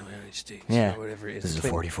gun in the United States. Yeah. Or whatever it is. This is a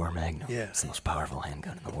 44 Magnum. Yeah. It's the most powerful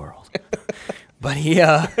handgun in the world. But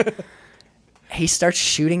he starts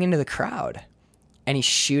shooting into the crowd, and he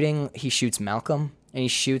shoots Malcolm, and he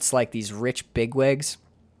shoots like these rich bigwigs,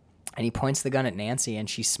 and he points the gun at Nancy, and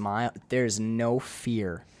she smiles. There's no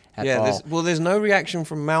fear at all. There's no reaction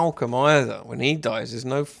from Malcolm either. When he dies, there's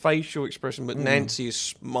no facial expression, but Nancy is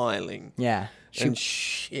smiling. Yeah. And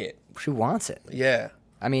shit. She wants it. Yeah.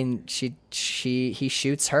 I mean, he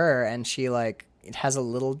shoots her, and she like it has a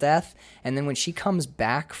little death, and then when she comes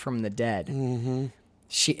back from the dead,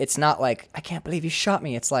 it's not like, I can't believe you shot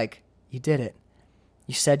me. It's like, you did it.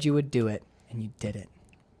 You said you would do it, and you did it.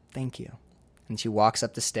 Thank you. And she walks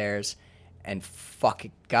up the stairs, and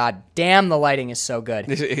god damn, the lighting is so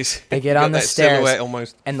good. It is. They get on the that stairs, silhouette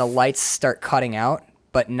almost. and the lights start cutting out,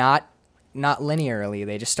 but not linearly.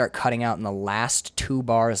 They just start cutting out, and the last 2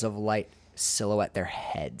 bars of light silhouette their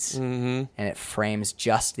heads. And it frames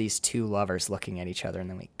just these 2 lovers looking at each other, and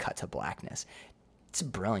then we cut to blackness. It's a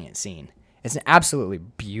brilliant scene. It's an absolutely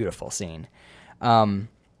beautiful scene. The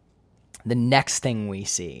next thing we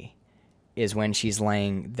see is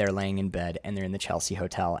when they're laying in bed, and they're in the Chelsea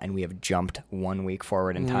Hotel, and we have jumped 1 week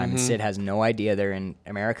forward in time. And Sid has no idea they're in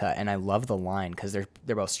America, and I love the line because they're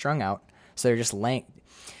both strung out, so they're just laying.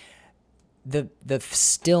 The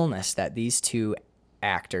stillness that these 2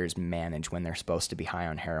 actors manage when they're supposed to be high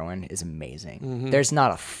on heroin is amazing. There's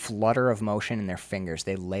not a flutter of motion in their fingers.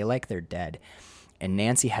 They lay like they're dead. And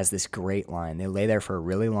Nancy has this great line. They lay there for a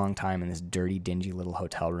really long time in this dirty, dingy little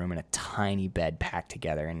hotel room in a tiny bed packed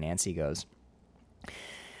together. And Nancy goes,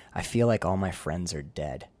 I feel like all my friends are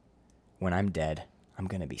dead. When I'm dead, I'm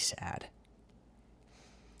going to be sad.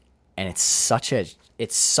 And it's such a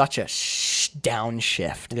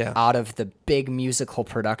downshift out of the big musical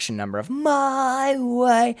production number of My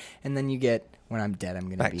Way. And then you get, when I'm dead, I'm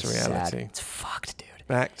going to be sad. It's fucked, dude.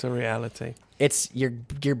 Back to reality. It's your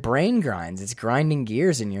brain grinds. It's grinding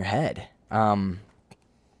gears in your head. And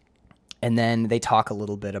then they talk a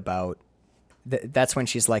little bit about that's when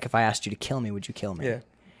she's like, if I asked you to kill me, would you kill me? Yeah.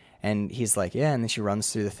 And he's like, yeah. And then she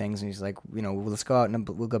runs through the things, and he's like, you know, let's go out and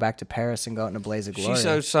we'll go back to Paris and go out in a blaze of glory. She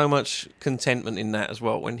shows so much contentment in that as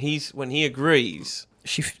well. When he agrees,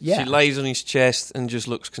 She lays on his chest and just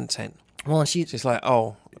looks content. Well, and She's like,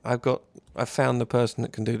 oh, I found the person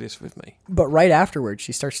that can do this with me. But right afterwards,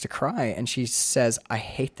 she starts to cry and she says, I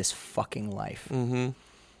hate this fucking life. Mm-hmm.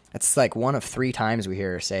 It's like one of 3 times we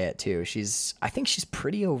hear her say it too. I think she's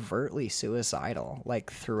pretty overtly suicidal,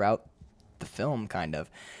 like throughout the film, kind of.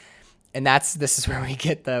 And this is where we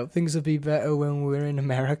get the things will be better when we're in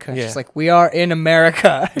America. Yeah. She's like, we are in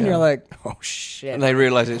America. And you're like, oh shit. And they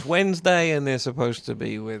realize it's Wednesday and they're supposed to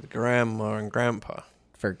be with Grandma and Grandpa.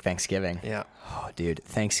 For Thanksgiving. Yeah. Oh, dude,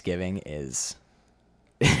 Thanksgiving is...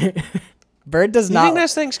 Bird does You not... think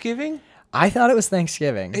that's Thanksgiving? I thought it was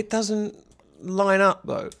Thanksgiving. It doesn't line up,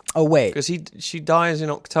 though. Oh, wait. Because she dies in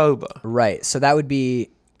October. Right. So that would be...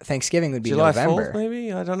 Thanksgiving would be July November. 4th,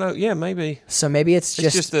 maybe? I don't know. Yeah, maybe. So maybe it's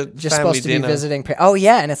just a family supposed to dinner. be visiting. Oh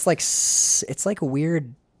yeah, and it's like a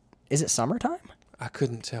weird. Is it summertime? I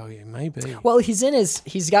couldn't tell you. Maybe. Well, he's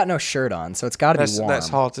got no shirt on, so it's got to be warm. That's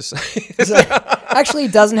hard to say. Actually, he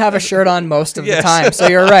doesn't have a shirt on most of the Yes. time. So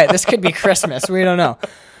you're right. This could be Christmas. We don't know.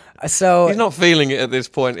 So He's not feeling it at this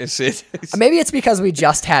point, is it? maybe it's because we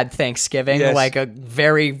just had Thanksgiving, Yes. like a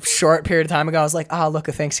very short period of time ago. I was like, look,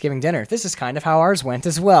 a Thanksgiving dinner. This is kind of how ours went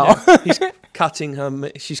as well. He's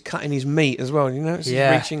cutting she's cutting his meat as well, you know? She's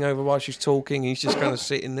reaching over while she's talking. He's just kind of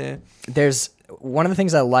sitting there. There's one of the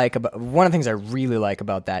things I really like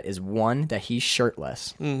about that is one, that he's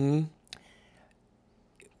shirtless. Mm-hmm.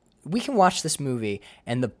 We can watch this movie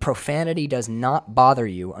and the profanity does not bother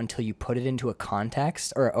you until you put it into a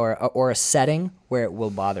context or a setting where it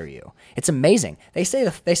will bother you. It's amazing. They say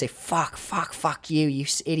fuck you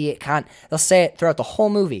idiot cunt. They'll say it throughout the whole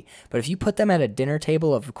movie. But if you put them at a dinner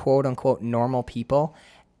table of quote unquote normal people,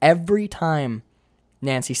 every time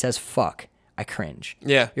Nancy says fuck, I cringe.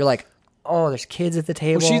 Yeah. You're like, oh, there's kids at the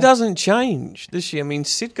table. Well, she doesn't change, does she? I mean,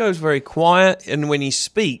 Sid goes very quiet, and when he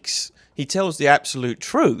speaks, he tells the absolute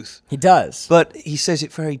truth. He does. But he says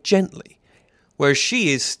it very gently. Whereas she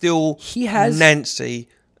is still Nancy,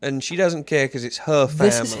 and she doesn't care because it's her family.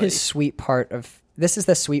 This is the sweet part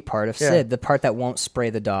of Sid, the part that won't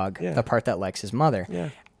spray the dog, the part that likes his mother. Yeah.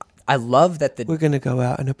 I love that We're going to go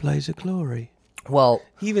out in a blaze of glory. Well,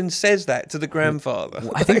 he even says that to the grandfather.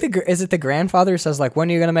 I think is it the grandfather who says, like, when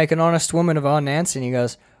are you going to make an honest woman of our Nancy? And he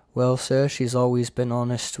goes, well, sir, she's always been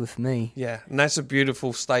honest with me. Yeah, and that's a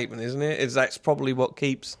beautiful statement, isn't it? That's probably what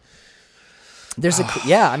keeps...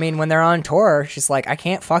 I mean, when they're on tour, she's like, I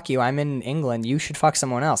can't fuck you. I'm in England. You should fuck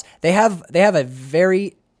someone else. They have a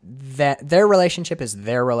very... their relationship is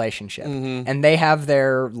their relationship. Mm-hmm. And they have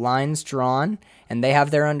their lines drawn, and they have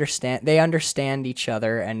they understand each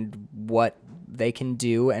other and what they can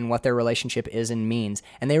do and what their relationship is and means,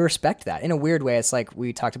 and they respect that in a weird way. It's like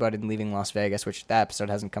we talked about in Leaving Las Vegas, which that episode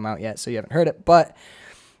hasn't come out yet, so you haven't heard it, but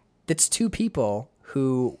it's 2 people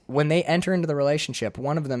who, when they enter into the relationship,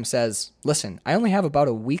 one of them says, listen, I only have about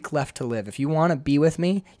a week left to live. If you want to be with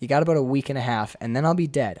me, you got about a week and a half, and then I'll be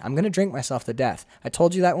dead. I'm going to drink myself to death. I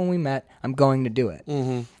told you that when we met. I'm going to do it.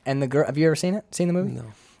 Mm-hmm. And the girl, have you ever seen the movie?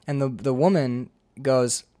 No. And the woman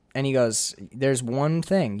goes, and he goes, there's one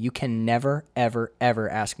thing. You can never, ever, ever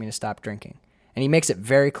ask me to stop drinking. And he makes it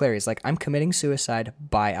very clear. He's like, I'm committing suicide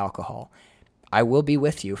by alcohol. I will be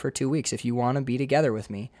with you for 2 weeks if you want to be together with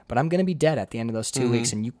me, but I'm going to be dead at the end of those 2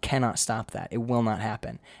 weeks, and you cannot stop that. It will not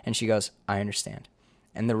happen. And she goes, I understand.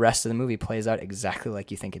 And the rest of the movie plays out exactly like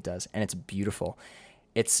you think it does, and it's beautiful.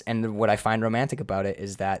 And what I find romantic about it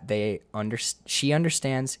is that she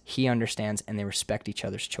understands, he understands, and they respect each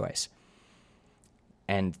other's choice.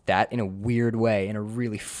 And that, in a weird way, in a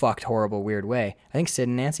really fucked, horrible, weird way, I think Sid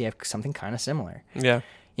and Nancy have something kind of similar. Yeah.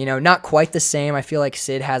 You know, not quite the same. I feel like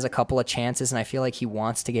Sid has a couple of chances, and I feel like he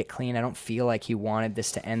wants to get clean. I don't feel like he wanted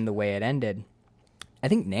this to end the way it ended. I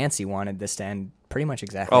think Nancy wanted this to end pretty much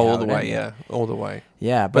exactly how all the it way, ended. yeah. All the way.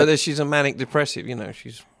 Yeah, But she's a manic depressive, you know.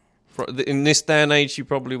 She's... In this day and age, she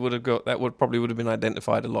probably would have been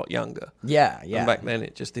identified a lot younger. Yeah. And back then,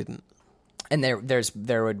 it just didn't. And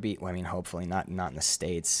there would be, well, I mean, hopefully not in the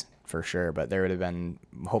States for sure, but there would have been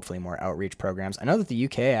hopefully more outreach programs. I know that the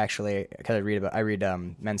UK actually, because I read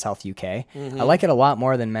Men's Health UK. Mm-hmm. I like it a lot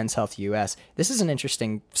more than Men's Health US. This is an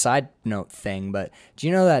interesting side note thing, but do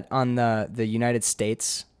you know that on the United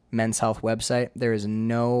States Men's Health website, there is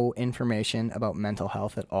no information about mental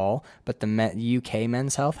health at all, but the UK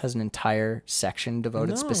Men's Health has an entire section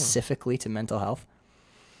devoted specifically to mental health.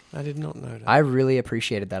 I did not know that. I really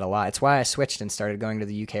appreciated that a lot. It's why I switched and started going to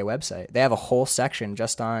the UK website. They have a whole section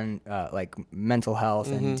just on like mental health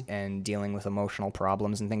and dealing with emotional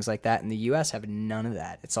problems and things like that. And the US have none of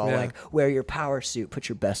that. It's all like, wear your power suit, put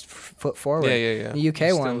your best foot forward. Yeah. The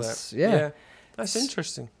UK ones, Yeah. That's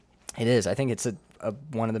interesting. It is. I think it's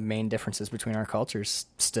one of the main differences between our cultures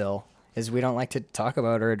still is we don't like to talk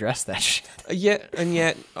about or address that shit.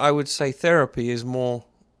 Yet I would say therapy is more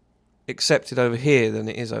accepted over here than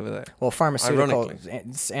it is over there. Well, pharmaceutical, Ironically.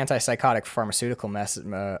 antipsychotic pharmaceutical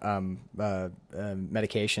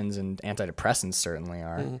medications and antidepressants certainly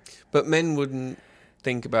are. But men wouldn't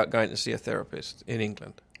think about going to see a therapist in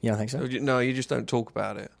England. You don't think so? No, you just don't talk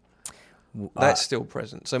about it. That's still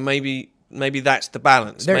present. So maybe that's the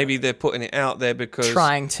balance. Maybe they're putting it out there because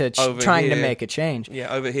trying to make a change.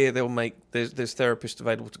 Yeah, over here there's therapists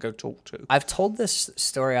available to go talk to. I've told this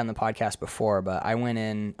story on the podcast before, but I went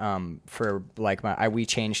in for like we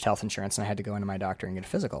changed health insurance and I had to go into my doctor and get a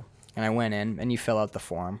physical. And I went in and you fill out the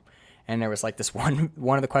form, and there was like this one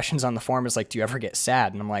of the questions on the form is like, do you ever get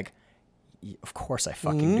sad? And I'm like, of course I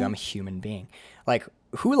fucking do. I'm a human being. Like,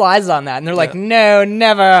 who lies on that? And they're like, no,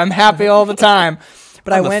 never. I'm happy all the time.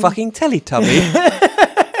 But I'm a fucking Teletubby.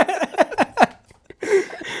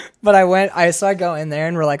 But I go in there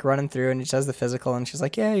and we're like running through and she does the physical and she's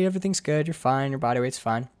like, yeah, everything's good. You're fine. Your body weight's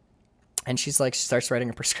fine. And she's like, she starts writing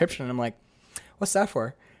a prescription and I'm like, what's that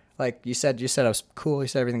for? Like, you said I was cool. You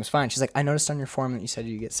said everything was fine. She's like, I noticed on your form that you said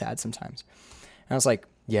you get sad sometimes. And I was like,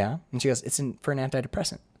 yeah. And she goes, it's for an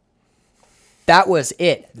antidepressant. That was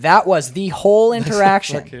it. That was the whole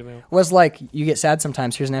interaction. Was like, you get sad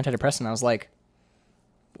sometimes. Here's an antidepressant. I was like,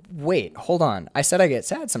 wait, hold on. I said I get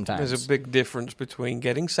sad sometimes. There's a big difference between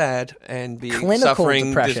getting sad and being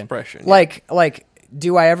suffering depression. Like,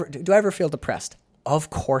 do I ever feel depressed?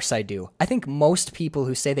 Of course I do. I think most people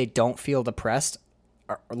who say they don't feel depressed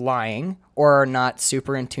are lying or are not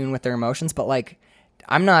super in tune with their emotions. But like,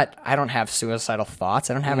 I don't have suicidal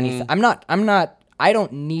thoughts. I don't have any. I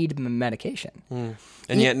don't need medication.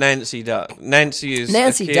 And yet Nancy does. Nancy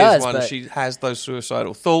does one. She has those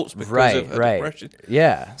suicidal thoughts because of her depression.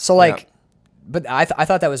 Yeah. So like, but I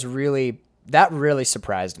thought that really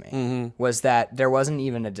surprised me. Was that there wasn't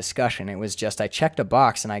even a discussion. It was just I checked a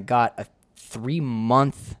box and I got a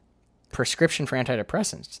 3-month prescription for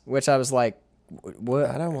antidepressants, which I was like, what?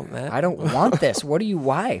 I don't want that. I don't want this.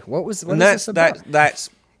 Why? What is this about?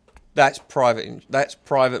 That's private. That's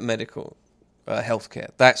private medical.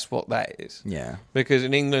 Healthcare. That's what that is. Yeah. Because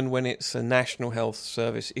in England, when it's a national health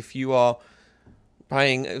service, if you are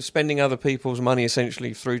spending other people's money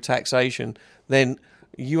essentially through taxation, then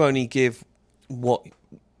you only give what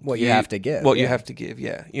you have to give. You have to give.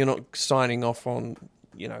 Yeah. You're not signing off on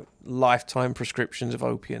lifetime prescriptions of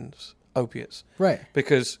opiates. Right.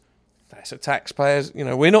 Because that's a taxpayer's.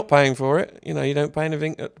 We're not paying for it. You don't pay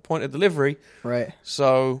anything at the point of delivery. Right.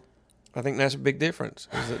 So I think that's a big difference.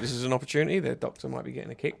 Is that this is an opportunity. Their doctor might be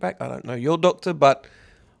getting a kickback. I don't know your doctor, but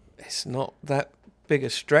it's not that big a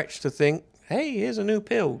stretch to think, hey, here's a new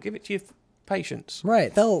pill. Give it to your patients.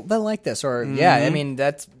 Right. They'll like this. Or, yeah, I mean,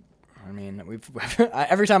 we've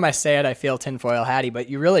every time I say it, I feel tinfoil hatty, but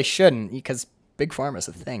you really shouldn't because Big Pharma's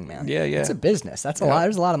a thing, man. Yeah. It's a business. That's a lot.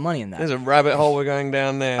 There's a lot of money in that. There's a rabbit hole we're going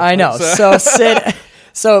down there. I know.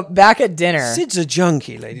 So back at dinner, Sid's a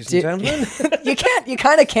junkie, ladies and gentlemen. you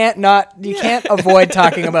can't avoid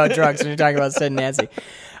talking about drugs when you're talking about Sid and Nancy.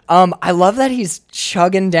 I love that he's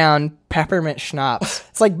chugging down peppermint schnapps.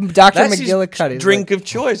 It's like Dr. McGillicuddy's drink of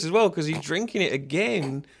choice as well because he's drinking it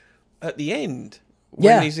again at the end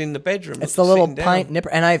when he's in the bedroom. It's the little pint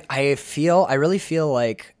nipper, and I really feel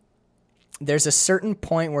like there's a certain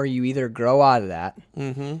point where you either grow out of that,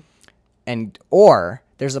 or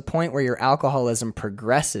there's a point where your alcoholism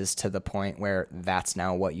progresses to the point where that's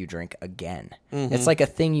now what you drink again. It's like a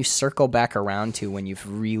thing you circle back around to when you've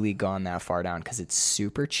really gone that far down because it's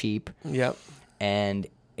super cheap. Yep. And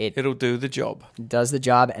it'll do the job. Does the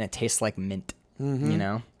job, and it tastes like mint.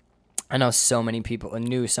 I know so many people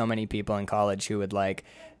in college who would like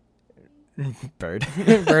Bird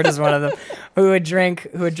is one of them who would drink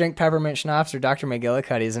peppermint schnapps or Dr.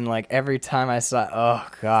 McGillicuddy's, and like every time I saw, oh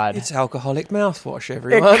god, it's alcoholic mouthwash,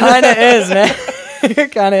 everyone. It kind of is, man.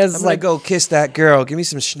 It kind of is. I'm like, go kiss that girl. Give me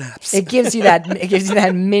some schnapps. It gives you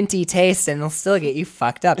that minty taste, and it'll still get you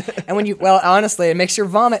fucked up. And honestly, it makes your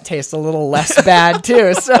vomit taste a little less bad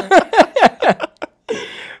too. So,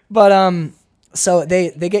 but so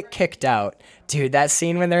they get kicked out. Dude, that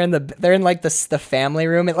scene when they're in like the family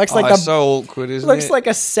room, it looks like so awkward, isn't it? Looks like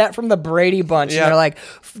a set from the Brady Bunch. Yeah. And they're like,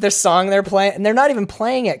 the song they're playing, and they're not even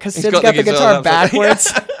playing it because Sid's got the guitar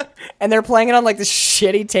backwards. And they're playing it on like this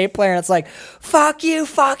shitty tape player, and it's like, fuck you,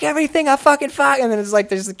 fuck everything, I fucking fuck. And then it's like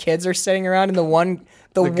there's the kids are sitting around, and the one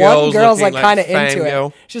girl's like kind of into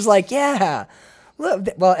it. She's like, yeah.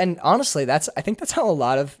 Well, and honestly, I think that's how a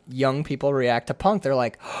lot of young people react to punk. They're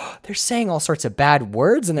like, oh, they're saying all sorts of bad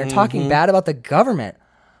words and they're talking bad about the government.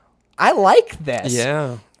 I like this.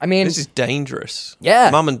 Yeah. I mean, This is dangerous. Yeah.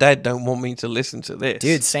 Mum and Dad don't want me to listen to this.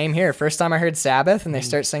 dude, same here. First time I heard Sabbath and they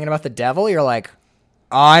start singing about the devil, you're like,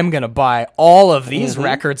 I'm going to buy all of these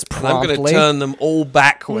records And I'm promptly. going to turn them all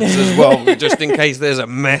backwards as well, just in case there's a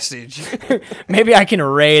message. Maybe I can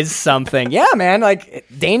raise something. Yeah, man, like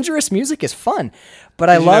dangerous music is fun. But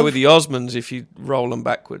I You know, love with the Osmonds, if you roll them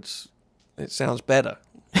backwards, it sounds better.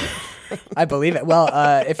 I believe it. Well,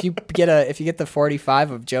 if you get the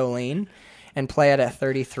 45 of Jolene and play it at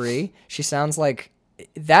 33, she sounds like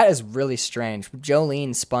that is really strange.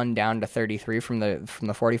 Jolene spun down to 33 from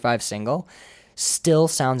the 45 single, still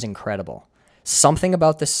sounds incredible. Something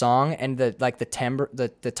about the song and the timbre, the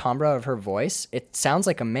timbre of her voice, it sounds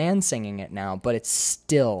like a man singing it now, but it's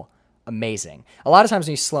still amazing. A lot of times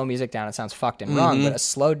when you slow music down, it sounds fucked and wrong, but a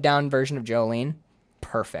slowed down version of Jolene,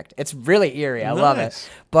 perfect. It's really eerie. I love it. Nice.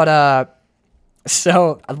 But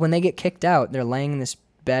so when they get kicked out, they're laying in this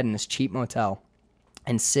bed in this cheap motel,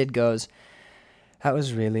 and Sid goes, "That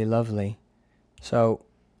was really lovely. So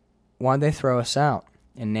why'd they throw us out?"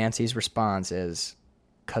 And Nancy's response is,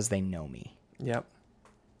 "'Cause they know me." Yep.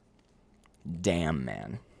 Damn,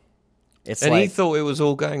 man. It's And like he thought it was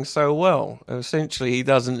all going so well. Essentially, he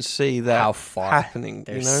doesn't see that how far happening.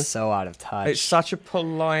 they're You know, so out of touch. it's such a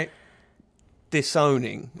polite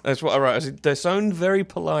disowning. That's what I wrote. I said, disowned very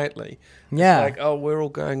politely. Yeah. It's like, oh, we're all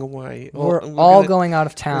going away. we're Or all gonna- going out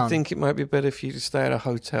of I town. think it might be better for you to stay at a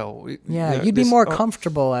hotel. Yeah, You know, you'd be this- more oh,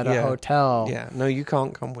 comfortable at a yeah. hotel. Yeah, no, you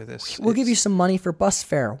can't come with us. We'll give you some money for bus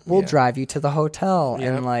fare. We'll Yeah. drive you to the hotel.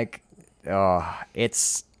 Yeah. And like, oh,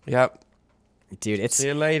 it's, Yep. dude, it's See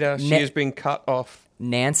you later. She Na- has been cut off.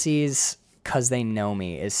 Nancy's "'Cause They Know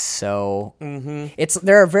Me" is so. It's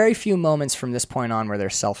there are very few moments from this point on where they're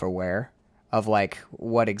self-aware of like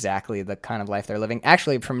what exactly the kind of life they're living.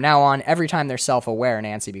 Actually, from now on, every time they're self-aware,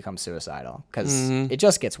 Nancy becomes suicidal because it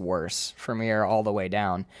just gets worse from here all the way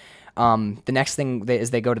down. The next thing is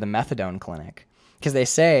they go to the methadone clinic because they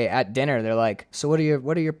say at dinner they're like, "So what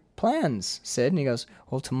are your plans, Sid?" And he goes,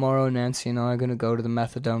 "Well, tomorrow Nancy and I are gonna go to the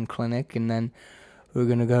methadone clinic and then we're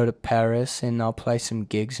going to go to Paris and I'll play some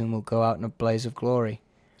gigs and we'll go out in a blaze of glory."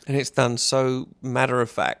 And it's done so matter of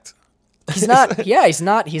fact. He's not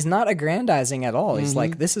aggrandizing at all. He's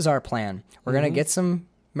like, "This is our plan. We're going to get some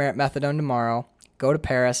methadone tomorrow, go to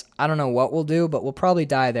Paris. I don't know what we'll do, but we'll probably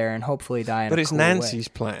die there and hopefully die in But a it's cool way." Nancy's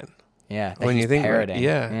plan. Yeah, that When he's you think about it, parroting.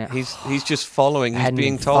 yeah, he's just following. He's hadn't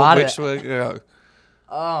being even told thought of which it. way to go.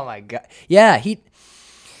 Oh my god. Yeah,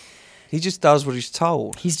 He just does what he's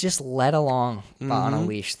told. he's just led along on a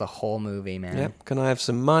leash the whole movie, man. Yep. Can I have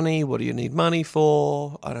some money? What do you need money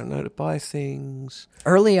for? I don't know to buy things.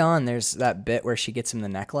 Early on, there's that bit where she gets him the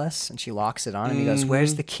necklace and she locks it on and he goes,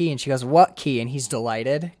 "Where's the key?" And she goes, "What key?" And he's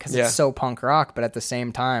delighted because Yeah. it's so punk rock. But at the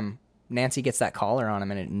same time, Nancy gets that collar on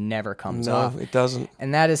him and it never comes No, off. it doesn't.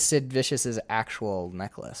 And that is Sid Vicious's actual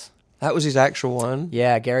necklace. That was his actual one.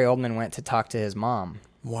 Yeah, Gary Oldman went to talk to his mom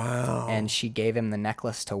Wow. and she gave him the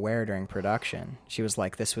necklace to wear during production. She was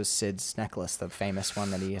like, "This was Sid's necklace, the famous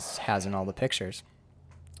one that he has in all the pictures."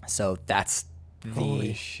 So that's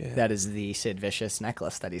Holy shit. that is the Sid Vicious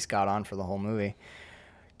necklace that he's got on for the whole movie.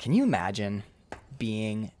 Can you imagine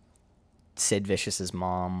being Sid Vicious's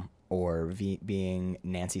mom or being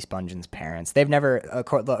Nancy Spungen parents? They've never,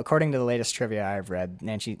 according to the latest trivia I've read,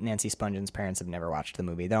 Nancy Spungen's parents have never watched the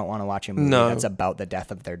movie. They don't want to watch a movie No. that's about the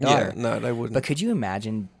death of their yeah, daughter. no, they wouldn't. But could you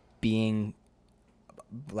imagine being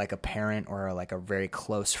like a parent or like a very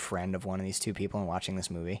close friend of one of these two people and watching this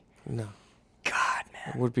movie? No, God,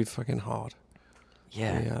 man. it would be fucking hard.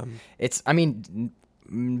 Yeah. Yeah. It's, I mean,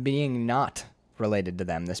 being not related to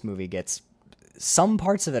them, this movie gets, some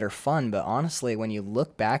parts of it are fun, but honestly, when you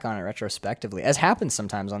look back on it retrospectively, as happens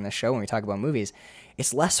sometimes on this show when we talk about movies,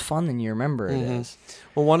 it's less fun than you remember it is.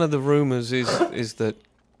 Well, one of the rumors is that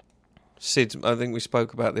Sid's. I think we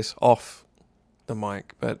spoke about this off the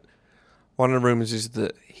mic, but one of the rumors is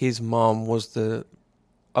that his mom was the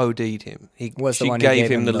OD'd him. Was the She one who gave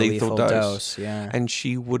him the lethal dose, yeah. and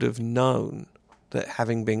she would have known that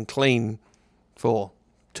having been clean for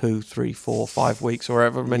 2, 3, 4, 5 weeks, or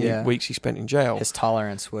however many Yeah. weeks he spent in jail, His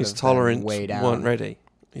tolerance would his have tolerance been way down. weren't ready.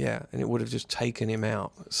 Yeah, and it would have just taken him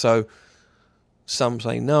out. So some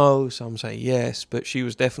say no, some say yes, but she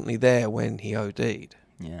was definitely there when he OD'd.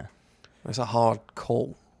 Yeah. That's a hard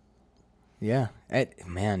call. Yeah,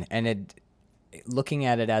 looking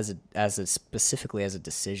at it as a specifically as a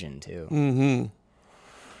decision too. Mm-hmm.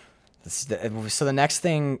 So the next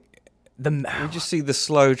thing, We just see the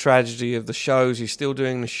slow tragedy of the shows. He's still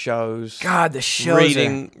doing the shows. God, the shows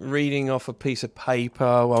reading off a piece of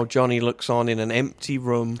paper while Johnny looks on in an empty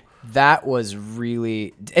room. that was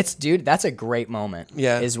really, dude, that's a great moment.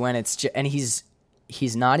 Yeah. is when it's and he's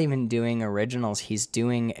he's not even doing originals. He's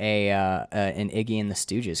doing an Iggy and the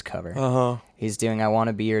Stooges cover. He's doing "I Want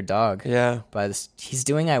to Be Your Dog." Yeah. He's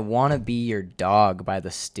doing "I Want to Be Your Dog" by the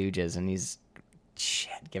Stooges, and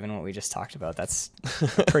given what we just talked about, that's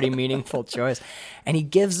a pretty meaningful choice. And he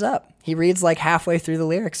gives up. He reads like halfway through the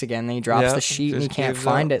lyrics again, then he drops the sheet and he can't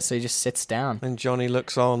find it, so he just sits down. And Johnny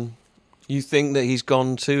looks on. You think that he's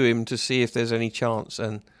gone to him to see if there's any chance,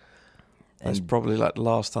 and that's probably like the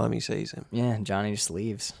last time he sees him. Yeah, Johnny just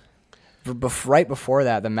leaves. Right before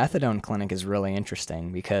that, the methadone clinic is really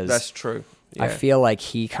interesting because that's true. Yeah. I feel like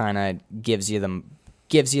he kind of gives you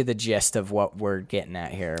the gist of what we're getting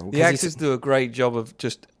at here. The actors do a great job of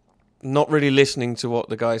just not really listening to what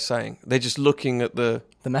the guy's saying. They're just looking at the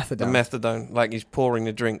methadone, like he's pouring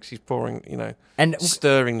the drinks. He's pouring, and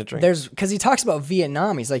stirring the drink. Because he talks about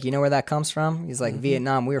Vietnam. He's like, you know where that comes from? He's like,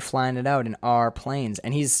 Vietnam, we were flying it out in our planes.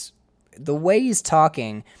 And the way he's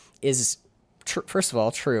talking is, first of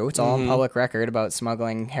all, true. It's all on public record about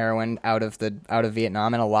smuggling heroin out of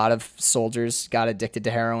Vietnam. And a lot of soldiers got addicted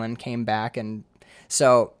to heroin, came back. And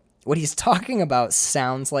so what he's talking about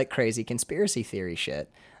sounds like crazy conspiracy theory shit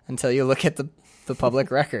until you look at the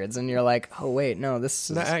public records and you're like, oh wait, no,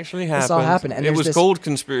 that actually happened. This all happened. And it was called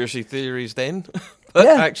conspiracy theories then.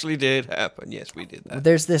 That actually did happen. Yes, we did that.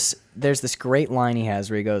 There's this great line he has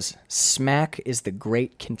where he goes, "Smack is the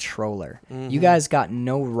great controller. You guys got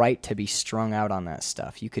no right to be strung out on that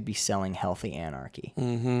stuff. You could be selling healthy anarchy."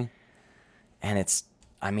 And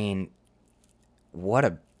what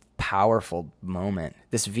a powerful moment.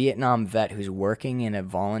 This Vietnam vet who's working in a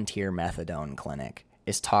volunteer methadone clinic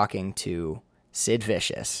is talking to Sid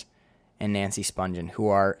Vicious and Nancy Spungen, who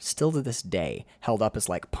are still to this day held up as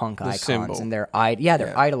like punk icons, symbol. And they're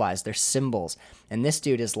idolized, they're symbols. And this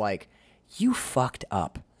dude is like, you fucked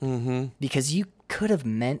up because you could have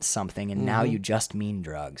meant something, and now you just mean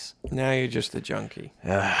drugs. Now you're just a junkie.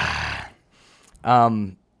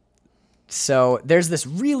 So there's this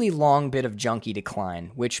really long bit of junkie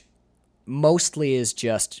decline, which mostly is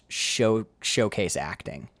just showcase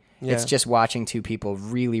acting. Yeah. It's just watching two people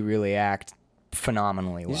really, really act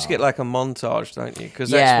phenomenally well. You just get like a montage, don't you?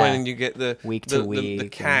 Because that's when you get the week to week. The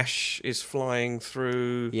cash is flying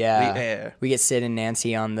through the air. We get Sid and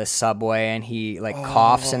Nancy on the subway, and he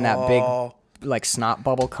coughs, and that big snot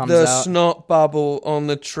bubble comes out. The snot bubble on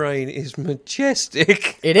the train is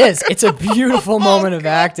majestic. It is. It's a beautiful moment of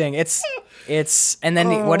acting. It's and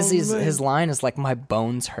then what is his line is like, my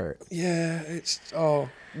bones hurt. Yeah,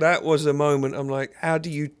 that was a moment. I'm like, how do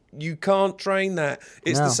you can't train that.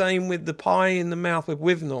 It's the same with the pie in the mouth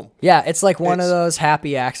with them. Yeah, it's like one of those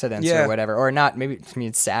happy accidents or whatever. Or not, maybe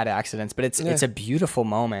it's sad accidents, but it's a beautiful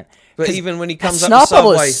moment. But even when he comes up the subway... snot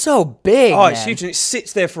bubble is so big, man. It's huge, and it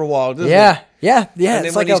sits there for a while, doesn't it? Yeah. And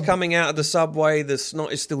then when he's coming out of the subway, the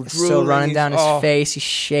snot is still drooling. Still running down his face, he's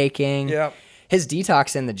shaking. Yeah. His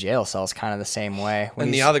detox in the jail cell is kind of the same way.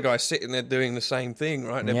 And the other guy's sitting there doing the same thing,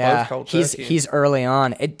 right? They're both cold turkey. He's early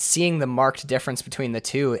on. Seeing the marked difference between the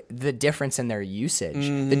two, the difference in their usage.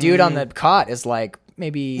 The dude on the cot is like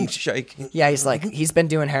maybe... shaking. Yeah, he's like, he's been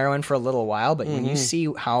doing heroin for a little while, but when you see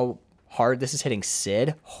how hard this is hitting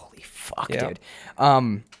Sid, holy fuck, dude.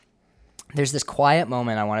 There's this quiet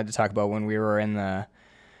moment I wanted to talk about when we were in the...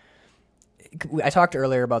 I talked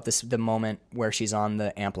earlier about the moment where she's on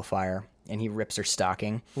the amplifier and he rips her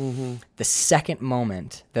stocking. The second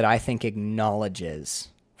moment that I think acknowledges,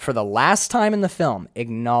 for the last time in the film,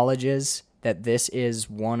 acknowledges that this is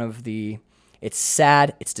one of the... It's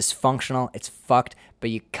sad, it's dysfunctional, it's fucked, but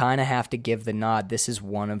you kind of have to give the nod. This is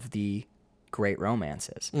one of the great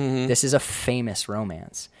romances. This is a famous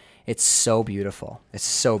romance. It's so beautiful. It's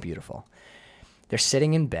so beautiful. They're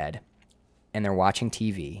sitting in bed and they're watching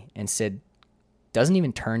TV, and Sid doesn't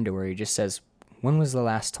even turn to her. He just says, "When was the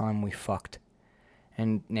last time we fucked?"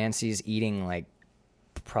 And Nancy's eating like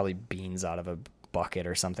probably beans out of a bucket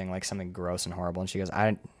or something, like something gross and horrible. And she goes,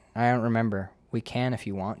 I don't remember. We can if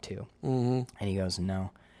you want to. And he goes,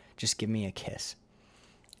 "No, just give me a kiss."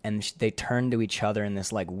 And they turn to each other in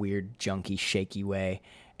this like weird, junky, shaky way.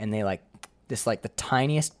 And they like this, like the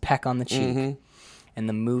tiniest peck on the cheek. And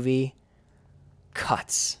the movie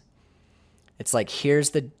cuts. It's like, here's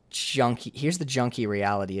the junkie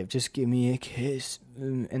reality of just give me a kiss.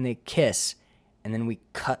 And they kiss. And then we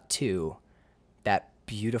cut to that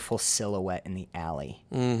beautiful silhouette in the alley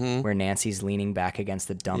where Nancy's leaning back against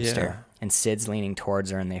the dumpster and Sid's leaning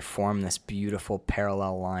towards her, and they form this beautiful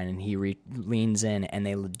parallel line, and he leans in, and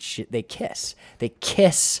they kiss. They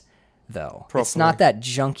kiss, though. Properly. It's not that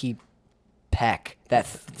junky peck, that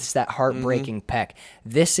heartbreaking peck.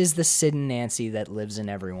 This is the Sid and Nancy that lives in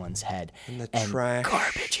everyone's head. And the trash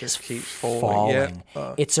garbage is keeps falling.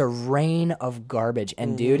 Yeah. It's a rain of garbage.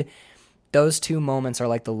 And dude, those two moments are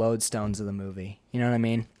like the lodestones of the movie. You know what I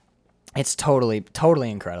mean? It's totally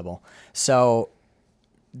incredible. So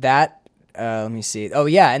that, let me see. Oh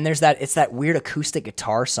yeah, and there's it's that weird acoustic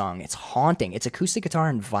guitar song. It's haunting. It's acoustic guitar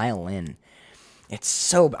and violin.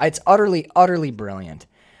 It's utterly brilliant.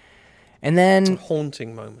 And then It's a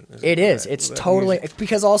haunting moment. it is. That- It's that totally music.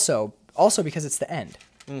 because also because it's the end.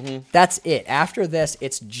 That's it. After this,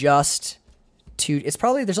 it's just it's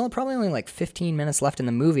probably there's probably only like 15 minutes left in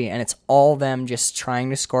the movie, and it's all them just trying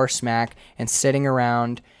to score smack and sitting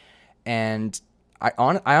around. And I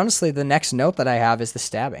honestly, the next note that I have is the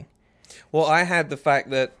stabbing. Well, I had the fact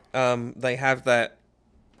that they have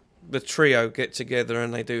the trio get together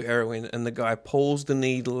and they do heroin, and the guy pulls the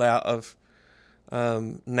needle out of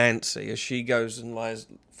Nancy as she goes and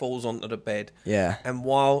falls onto the bed. Yeah. And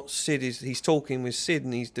while he's talking with Sid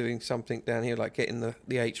and he's doing something down here, like getting the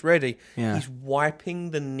H ready, Yeah. he's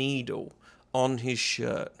wiping the needle on his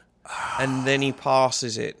shirt, and then he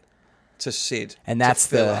passes it to Sid. And that's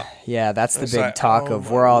to fill up. that's the It's big like, talk oh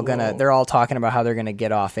of my they're all talking about how they're gonna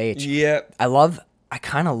get off H. Yep. I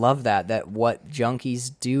kind of love that what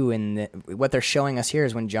junkies do and what they're showing us here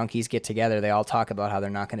is when junkies get together, they all talk about how they're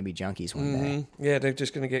not going to be junkies one day. Yeah, they're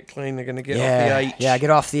just going to get clean. They're going to get off the H. Yeah, get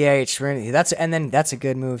off the H. That's a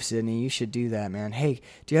good move, Sydney. You should do that, man. Hey,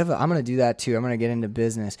 I'm going to do that too. I'm going to get into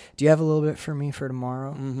business. Do you have a little bit for me for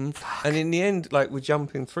tomorrow? And in the end, like, we're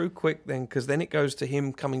jumping through quick then, because then it goes to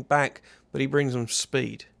him coming back, but he brings them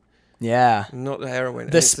speed, Yeah. not the heroin.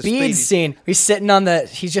 And The it's speed scene. He's sitting on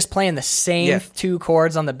he's just playing the same two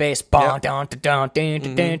chords on the bass. She's wearing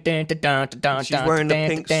the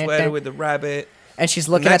pink sweater with the rabbit. And she's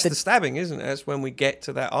And looking that's at the stabbing, isn't it? That's when we get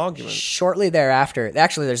to that argument. shortly thereafter.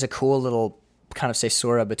 Actually, there's a cool little kind of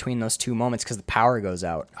caesura between those two moments because the power goes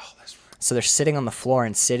out. Oh, that's right. So they're sitting on the floor,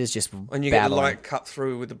 and Sid is just And you get the battling. light cut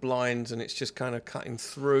through with the blinds, and it's just kind of cutting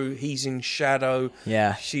through. He's in shadow.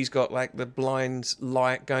 Yeah. She's got like the blinds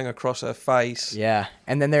light going across her face. Yeah,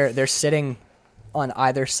 and then they're sitting on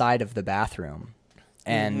either side of the bathroom,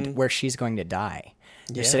 and where she's going to die.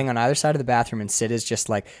 They're sitting on either side of the bathroom, and Sid is just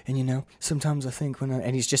like, and sometimes I think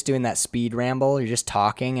and he's just doing that speed ramble. You're just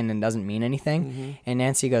talking, and it doesn't mean anything. And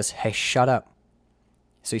Nancy goes, "Hey, shut up."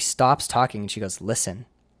 So he stops talking, and she goes, "Listen."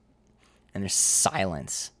 And there's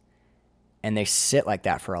silence, and they sit like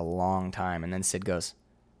that for a long time, and then Sid goes,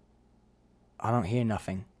 "I don't hear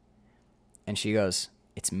nothing," and she goes,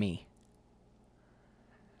 "It's me."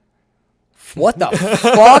 What the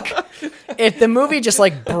fuck? If the movie just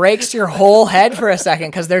like breaks your whole head for a second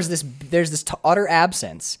because there's this utter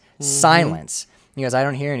absence, silence. He goes, "I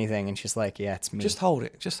don't hear anything," and she's like, "Yeah, it's me." Just hold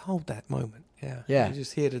it. Just hold that moment. Yeah. Yeah. You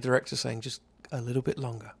just hear the director saying, just a little bit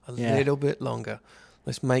longer. A Yeah. little bit longer.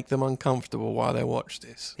 Let's make them uncomfortable while they watch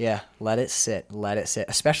this. Yeah, let it sit.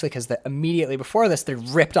 Especially because immediately before this, they're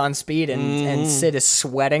ripped on speed, and Sid is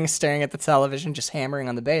sweating, staring at the television, just hammering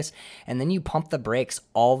on the bass. And then you pump the brakes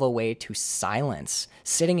all the way to silence,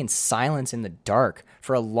 sitting in silence in the dark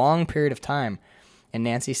for a long period of time. And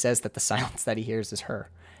Nancy says that the silence that he hears is her.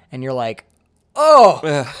 And you're like,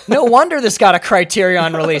 oh, no wonder this got a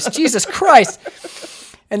Criterion release. Jesus Christ.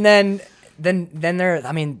 And then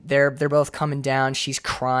they're both coming down. She's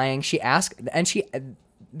crying.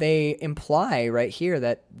 They imply right here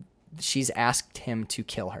that she's asked him to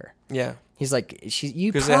kill her. Yeah. He's like,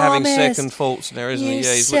 you Because promised. they're having second thoughts in there, isn't You he?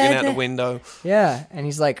 Yeah, he's said looking out the that- window. Yeah, and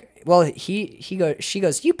he's like, well, she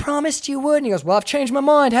goes, you promised you would, and he goes, well, I've changed my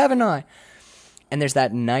mind, haven't I? And there's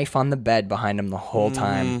that knife on the bed behind him the whole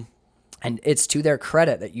time, and it's to their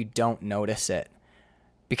credit that you don't notice it.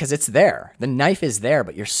 Because it's there. The knife is there,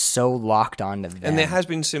 but you're so locked onto them. And there has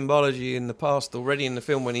been symbology in the past already in the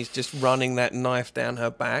film when he's just running that knife down her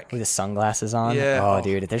back. With the sunglasses on. Yeah. Oh,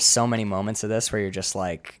 dude, there's so many moments of this where you're just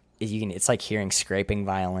like, it's like hearing scraping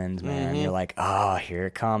violins, man. You're like, oh, here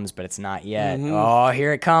it comes, but it's not yet. Oh,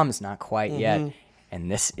 here it comes, not quite yet. And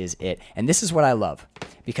this is it. And this is what I love,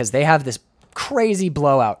 because they have this crazy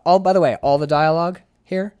blowout. By the way, all the dialogue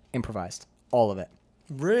here improvised, all of it.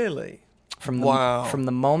 Really? From Wow.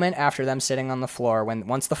 the moment after them sitting on the floor,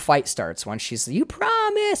 once the fight starts, when she's, you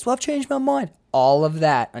promised, well, I've changed my mind. All of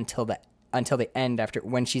that until the end, after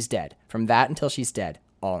when she's dead. From that until she's dead,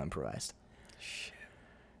 all improvised. Shit.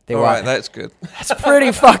 All right, that's good. That's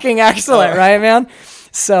pretty fucking excellent, right, man?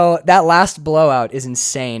 So that last blowout is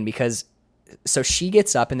insane because. So she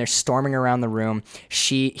gets up and they're storming around the room.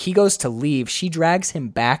 He goes to leave. She drags him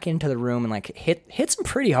back into the room and like hits him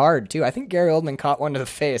pretty hard too. I think Gary Oldman caught one to the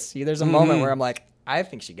face. There's a moment where I'm like, I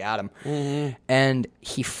think she got him. And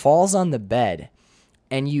he falls on the bed,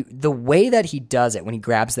 and the way that he does it when he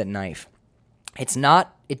grabs that knife,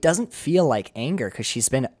 it doesn't feel like anger because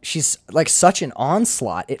she's like such an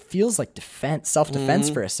onslaught. It feels like self-defense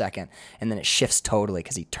for a second, and then it shifts totally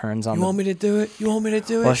because he turns on. You want me to do it? You want me to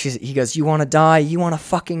do it? Well, he goes, "You want to die? You want to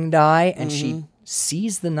fucking die?" And she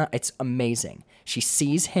sees the knife. It's amazing. She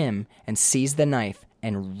sees him and sees the knife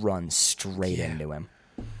and runs straight into him.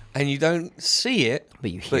 And you don't see it,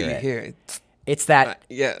 but you hear it. It's that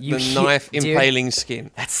the knife impaling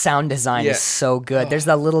skin. That sound design is so good. There's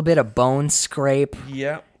that little bit of bone scrape.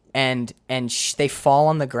 Yeah. And they fall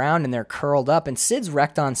on the ground and they're curled up. And Sid's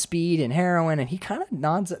wrecked on speed and heroin, and he kind of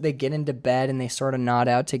nods. They get into bed and they sort of nod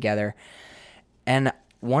out together. And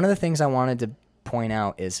one of the things I wanted to point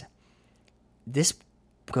out is this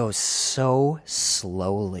goes so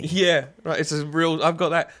slowly. Yeah, right. It's a real. I've got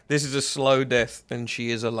that. This is a slow death, and she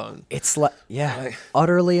is alone. It's like,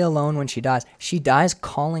 utterly alone when she dies. She dies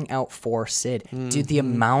calling out for Sid. Dude, the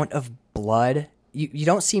amount of blood. You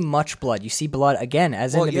don't see much blood. You see blood again,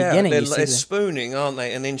 as in the beginning. They're spooning, aren't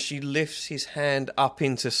they? And then she lifts his hand up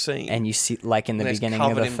into scene, and you see, like in the beginning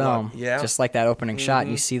of the film, just like that opening shot,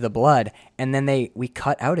 you see the blood, and then we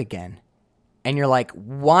cut out again. And you're like,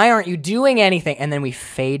 why aren't you doing anything? And then we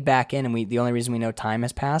fade back in, and the only reason we know time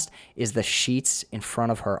has passed is the sheets in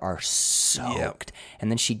front of her are soaked. Yep.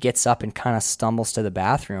 And then she gets up and kind of stumbles to the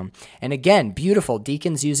bathroom. And again, beautiful.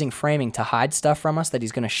 Deacon's using framing to hide stuff from us that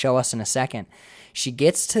he's going to show us in a second. She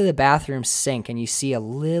gets to the bathroom sink, and you see a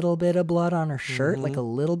little bit of blood on her shirt, like a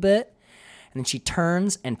little bit. And then she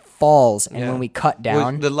turns and falls. And when we cut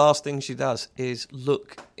down... the last thing she does is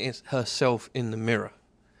look at herself in the mirror.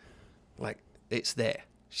 Like... It's there.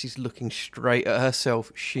 She's looking straight at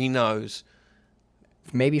herself. She knows.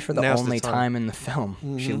 Maybe for the only time in the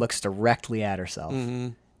film, she looks directly at herself.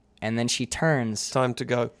 And then she turns. Time to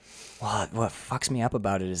go. Well, what fucks me up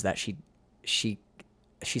about it is that she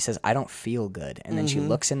says, "I don't feel good." And then she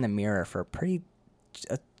looks in the mirror for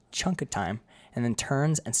a chunk of time and then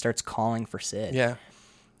turns and starts calling for Sid. Yeah.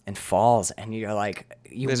 And falls. And you're like...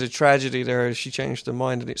 There's a tragedy there. She changed her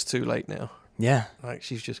mind and it's too late now. Yeah. Like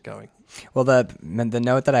she's just going. Well, the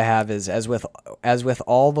note that I have is, as with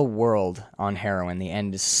all the world on heroin, the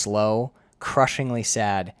end is slow, crushingly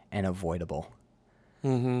sad, and avoidable.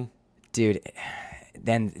 Dude,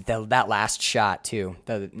 then that last shot too.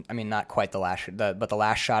 Not quite the last, but the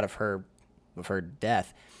last shot of her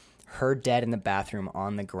death, her dead in the bathroom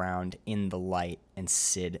on the ground in the light, and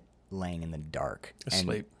Sid laying in the dark,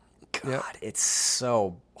 asleep. God, it's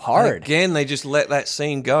so hard. And again, they just let that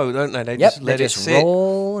scene go, don't they? They just let it sit.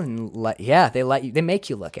 Roll and they make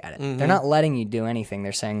you look at it. They're not letting you do anything.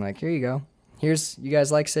 They're saying like, here you go. Here's, you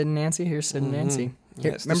guys like Sid and Nancy? Here's Sid and Nancy.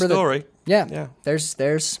 Here, that's remember the story. Yeah.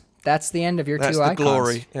 There's that's the end of your that's two icons. That's the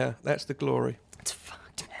glory. Yeah, that's the glory. It's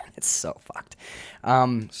fucked, man. It's so fucked.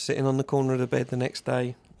 Sitting on the corner of the bed the next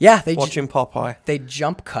day. Yeah, watching Popeye. They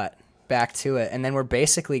jump cut back to it, and then we're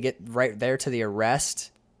basically get right there to the arrest.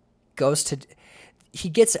 He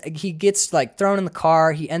gets like thrown in the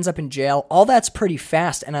car. He ends up in jail. All that's pretty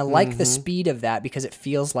fast, and I like the speed of that because it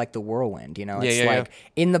feels like the whirlwind. You know, it's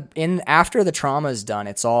in after the trauma is done,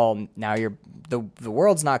 it's all now the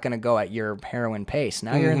world's not going to go at your heroin pace.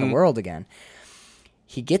 Now you're in the world again.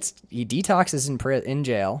 He detoxes in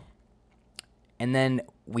jail, and then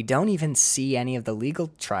we don't even see any of the legal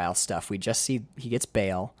trial stuff. We just see he gets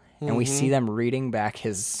bail, and we see them reading back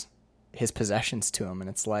his possessions to him, and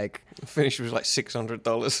it's like finished with like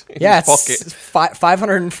 $600 in his pocket.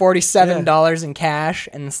 $547 in cash,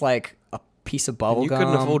 and it's like a piece of bubble gum. You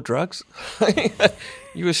couldn't afford drugs.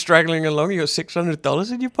 You were straggling along. You got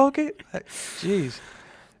 $600 in your pocket. Jeez.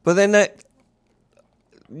 But then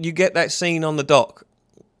you get that scene on the dock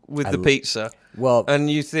with the pizza. Well,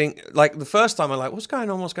 and you think, like, the first time I'm like, what's going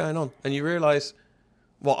on? And you realize,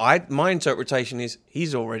 my interpretation is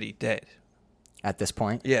he's already dead at this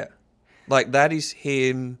point. Yeah. Like, that is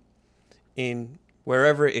him in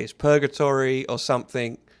wherever it is, purgatory or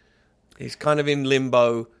something. He's kind of in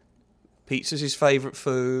limbo. Pizza's his favourite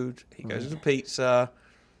food. He goes to pizza,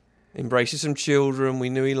 embraces some children. We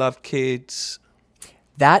knew he loved kids.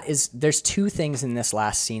 There's two things in this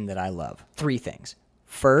last scene that I love. Three things.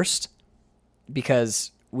 First,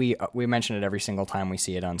 because we mention it every single time we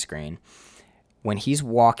see it on screen. When he's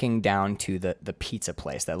walking down to the pizza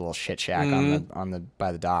place, that little shit shack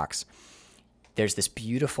by the docks, there's this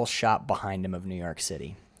beautiful shot behind him of New York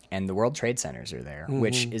City, and the World Trade Centers are there,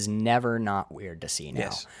 which is never not weird to see now.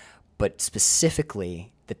 Yes. but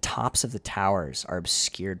specifically the tops of the towers are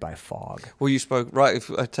obscured by fog. Well, you spoke right. If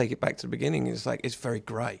I take it back to the beginning, it's like it's very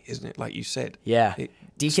grey, isn't it? Like you said. Yeah. It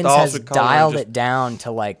Deakins starts has with colour and dialed just- it down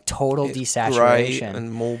to like total Grey desaturation.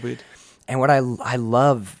 and morbid. And what I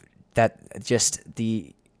love that just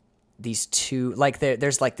these two, like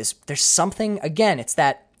there's like this, there's something, again, it's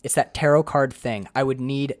that tarot card thing. I would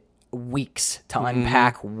need weeks to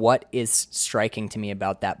unpack what is striking to me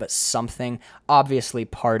about that, but something, obviously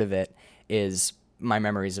part of it is my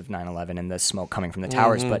memories of 9/11 and the smoke coming from the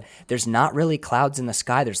towers, but there's not really clouds in the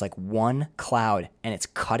sky. There's like one cloud and it's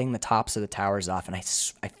cutting the tops of the towers off, and I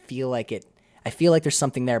feel like there's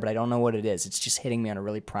something there, but I don't know what it is. It's just hitting me on a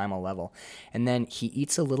really primal level. And then he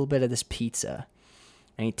eats a little bit of this pizza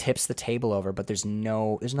and he tips the table over, but there's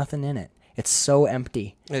nothing in it. It's so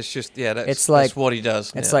empty. It's just that's like- what he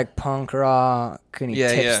does. It's now. like punk rock, and he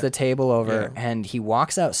tips the table over, Yeah. and he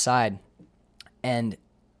walks outside, and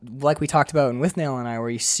like we talked about in With Nail and I, where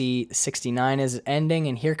you see 69 is ending,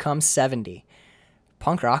 and here comes 70.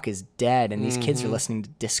 Punk rock is dead, and these kids are listening to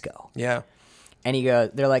disco. Yeah. And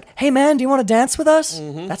they're like, "Hey man, do you want to dance with us?"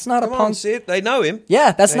 That's not Come a on, punk. Sid. They know him.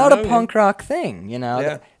 Yeah, that's They not a know him. punk rock thing, you know.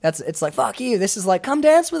 Yeah. It's like, fuck you. This is like, come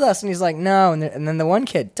dance with us, and he's like, no. And then the one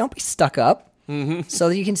kid, don't be stuck up. So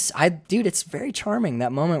you can, dude, it's very charming,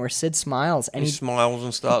 that moment where Sid smiles and He smiles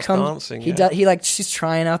and starts dancing. He does. He like, she's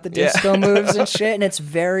trying out the disco moves and shit, and it's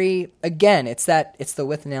very, again, it's the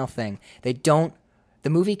With Nail thing. The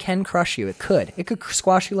movie can crush you. It could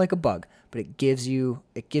squash you like a bug, but it gives you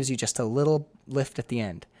just a little lift at the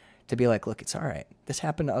end to be like, look, it's all right. This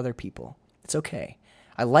happened to other people. It's okay.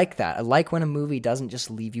 I like that. I like when a movie doesn't just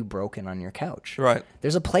leave you broken on your couch. Right.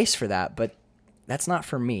 There's a place for that, but that's not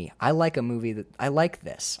for me. I like a movie I like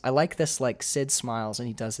this, like Sid smiles and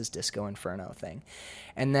he does his Disco Inferno thing.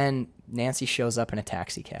 And then Nancy shows up in a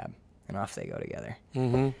taxi cab and off they go together.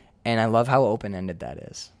 Mm-hmm. And I love how open-ended that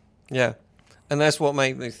is. Yeah. And that's what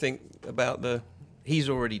made me think about he's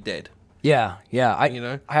already dead. Yeah. I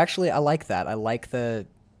like that. I like the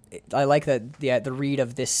read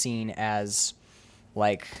of this scene as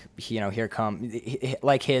like, here come,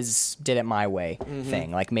 like his did it my way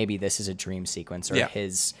thing. Like maybe this is a dream sequence or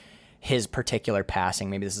his particular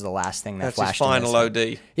passing. Maybe this is the last thing that That's flashed his final in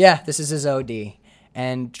this. OD. Yeah, this is his OD.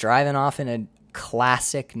 And driving off in a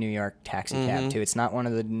classic New York taxi cab too. It's not one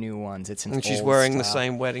of the new ones. It's an And she's old wearing the style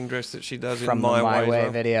same wedding dress that she does from in the My My Way. Way as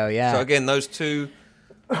well. video. Yeah. So again, those two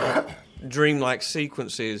dreamlike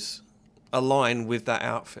sequences align with that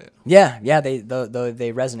outfit. Yeah, they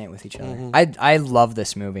resonate with each other. I love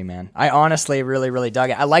this movie, man. I honestly really, really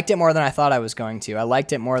dug it. I liked it more than I thought I was going to. I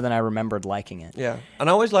liked it more than I remembered liking it. Yeah. And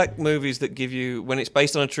I always like movies that give you, when it's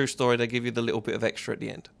based on a true story, they give you the little bit of extra at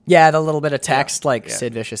the end. Yeah, the little bit of text, Yeah.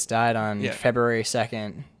 Sid Vicious died on February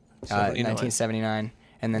 2nd, 1979.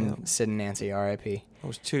 And then Sid and Nancy, R.I.P. I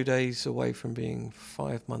was 2 days away from being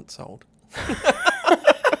 5 months old.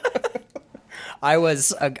 I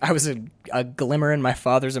was a glimmer in my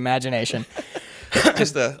father's imagination.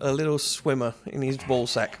 Just a little swimmer in his ball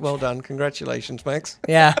sack. Well done. Congratulations, Max.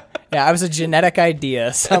 Yeah, I was a genetic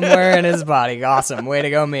idea somewhere in his body. Awesome. Way to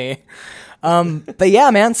go, me. But yeah,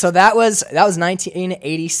 man, so that was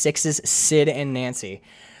 1986's Sid and Nancy.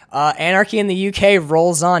 Anarchy in the UK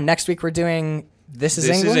rolls on. Next week we're doing This is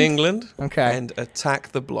England? Okay. And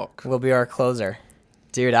Attack the Block. Will be our closer.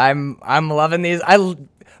 Dude, I'm loving these.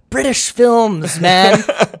 British films, man.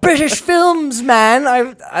 British films, man. I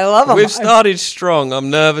love them. We've started strong. I'm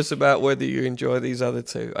nervous about whether you enjoy these other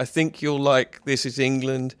two. I think you'll like This is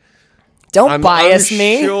England. Don't bias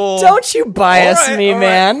me. Sure. Don't you bias me,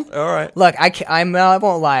 man. All right. Look, I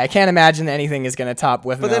won't lie. I can't imagine that anything is going to top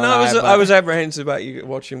With But Mel then and I was apprehensive about you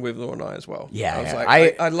watching With Law and I as well. Yeah, I was yeah.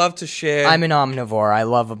 like, I'd love to share. I'm an omnivore. I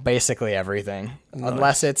love basically everything.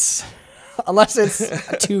 Unless it's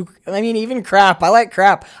too, even crap. I like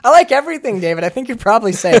crap. I like everything, David. I think you're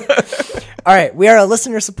probably safe. All right. We are a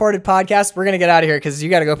listener-supported podcast. We're going to get out of here because you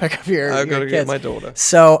got to go pick up your I've got to kids. get my daughter.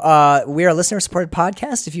 So we are a listener-supported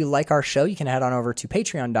podcast. If you like our show, you can head on over to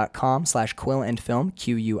patreon.com/quillandfilm,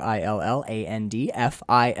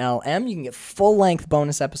 QUILLANDFILM. You can get full-length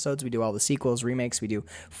bonus episodes. We do all the sequels, remakes. We do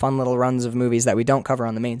fun little runs of movies that we don't cover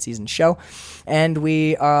on the main season show. And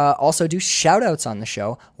we also do shout-outs on the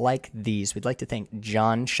show like these. We'd like to thank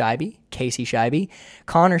John Scheibe, Casey Scheibe,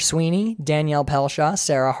 Connor Sweeney, Danielle Pelshaw,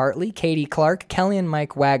 Sarah Hartley, Katie Clark, Kelly and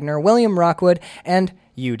Mike Wagner, William Rockwood, and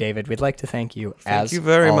you, David. We'd like to thank you Thank you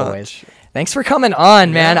very always. much. Thanks for coming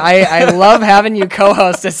on, man. I love having you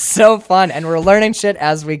co-host. It's so fun, and we're learning shit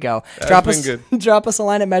as we go. Drop us a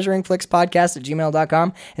line at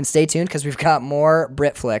measuringflixpodcast@gmail.com, and stay tuned because we've got more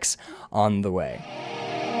Brit Flicks on the way.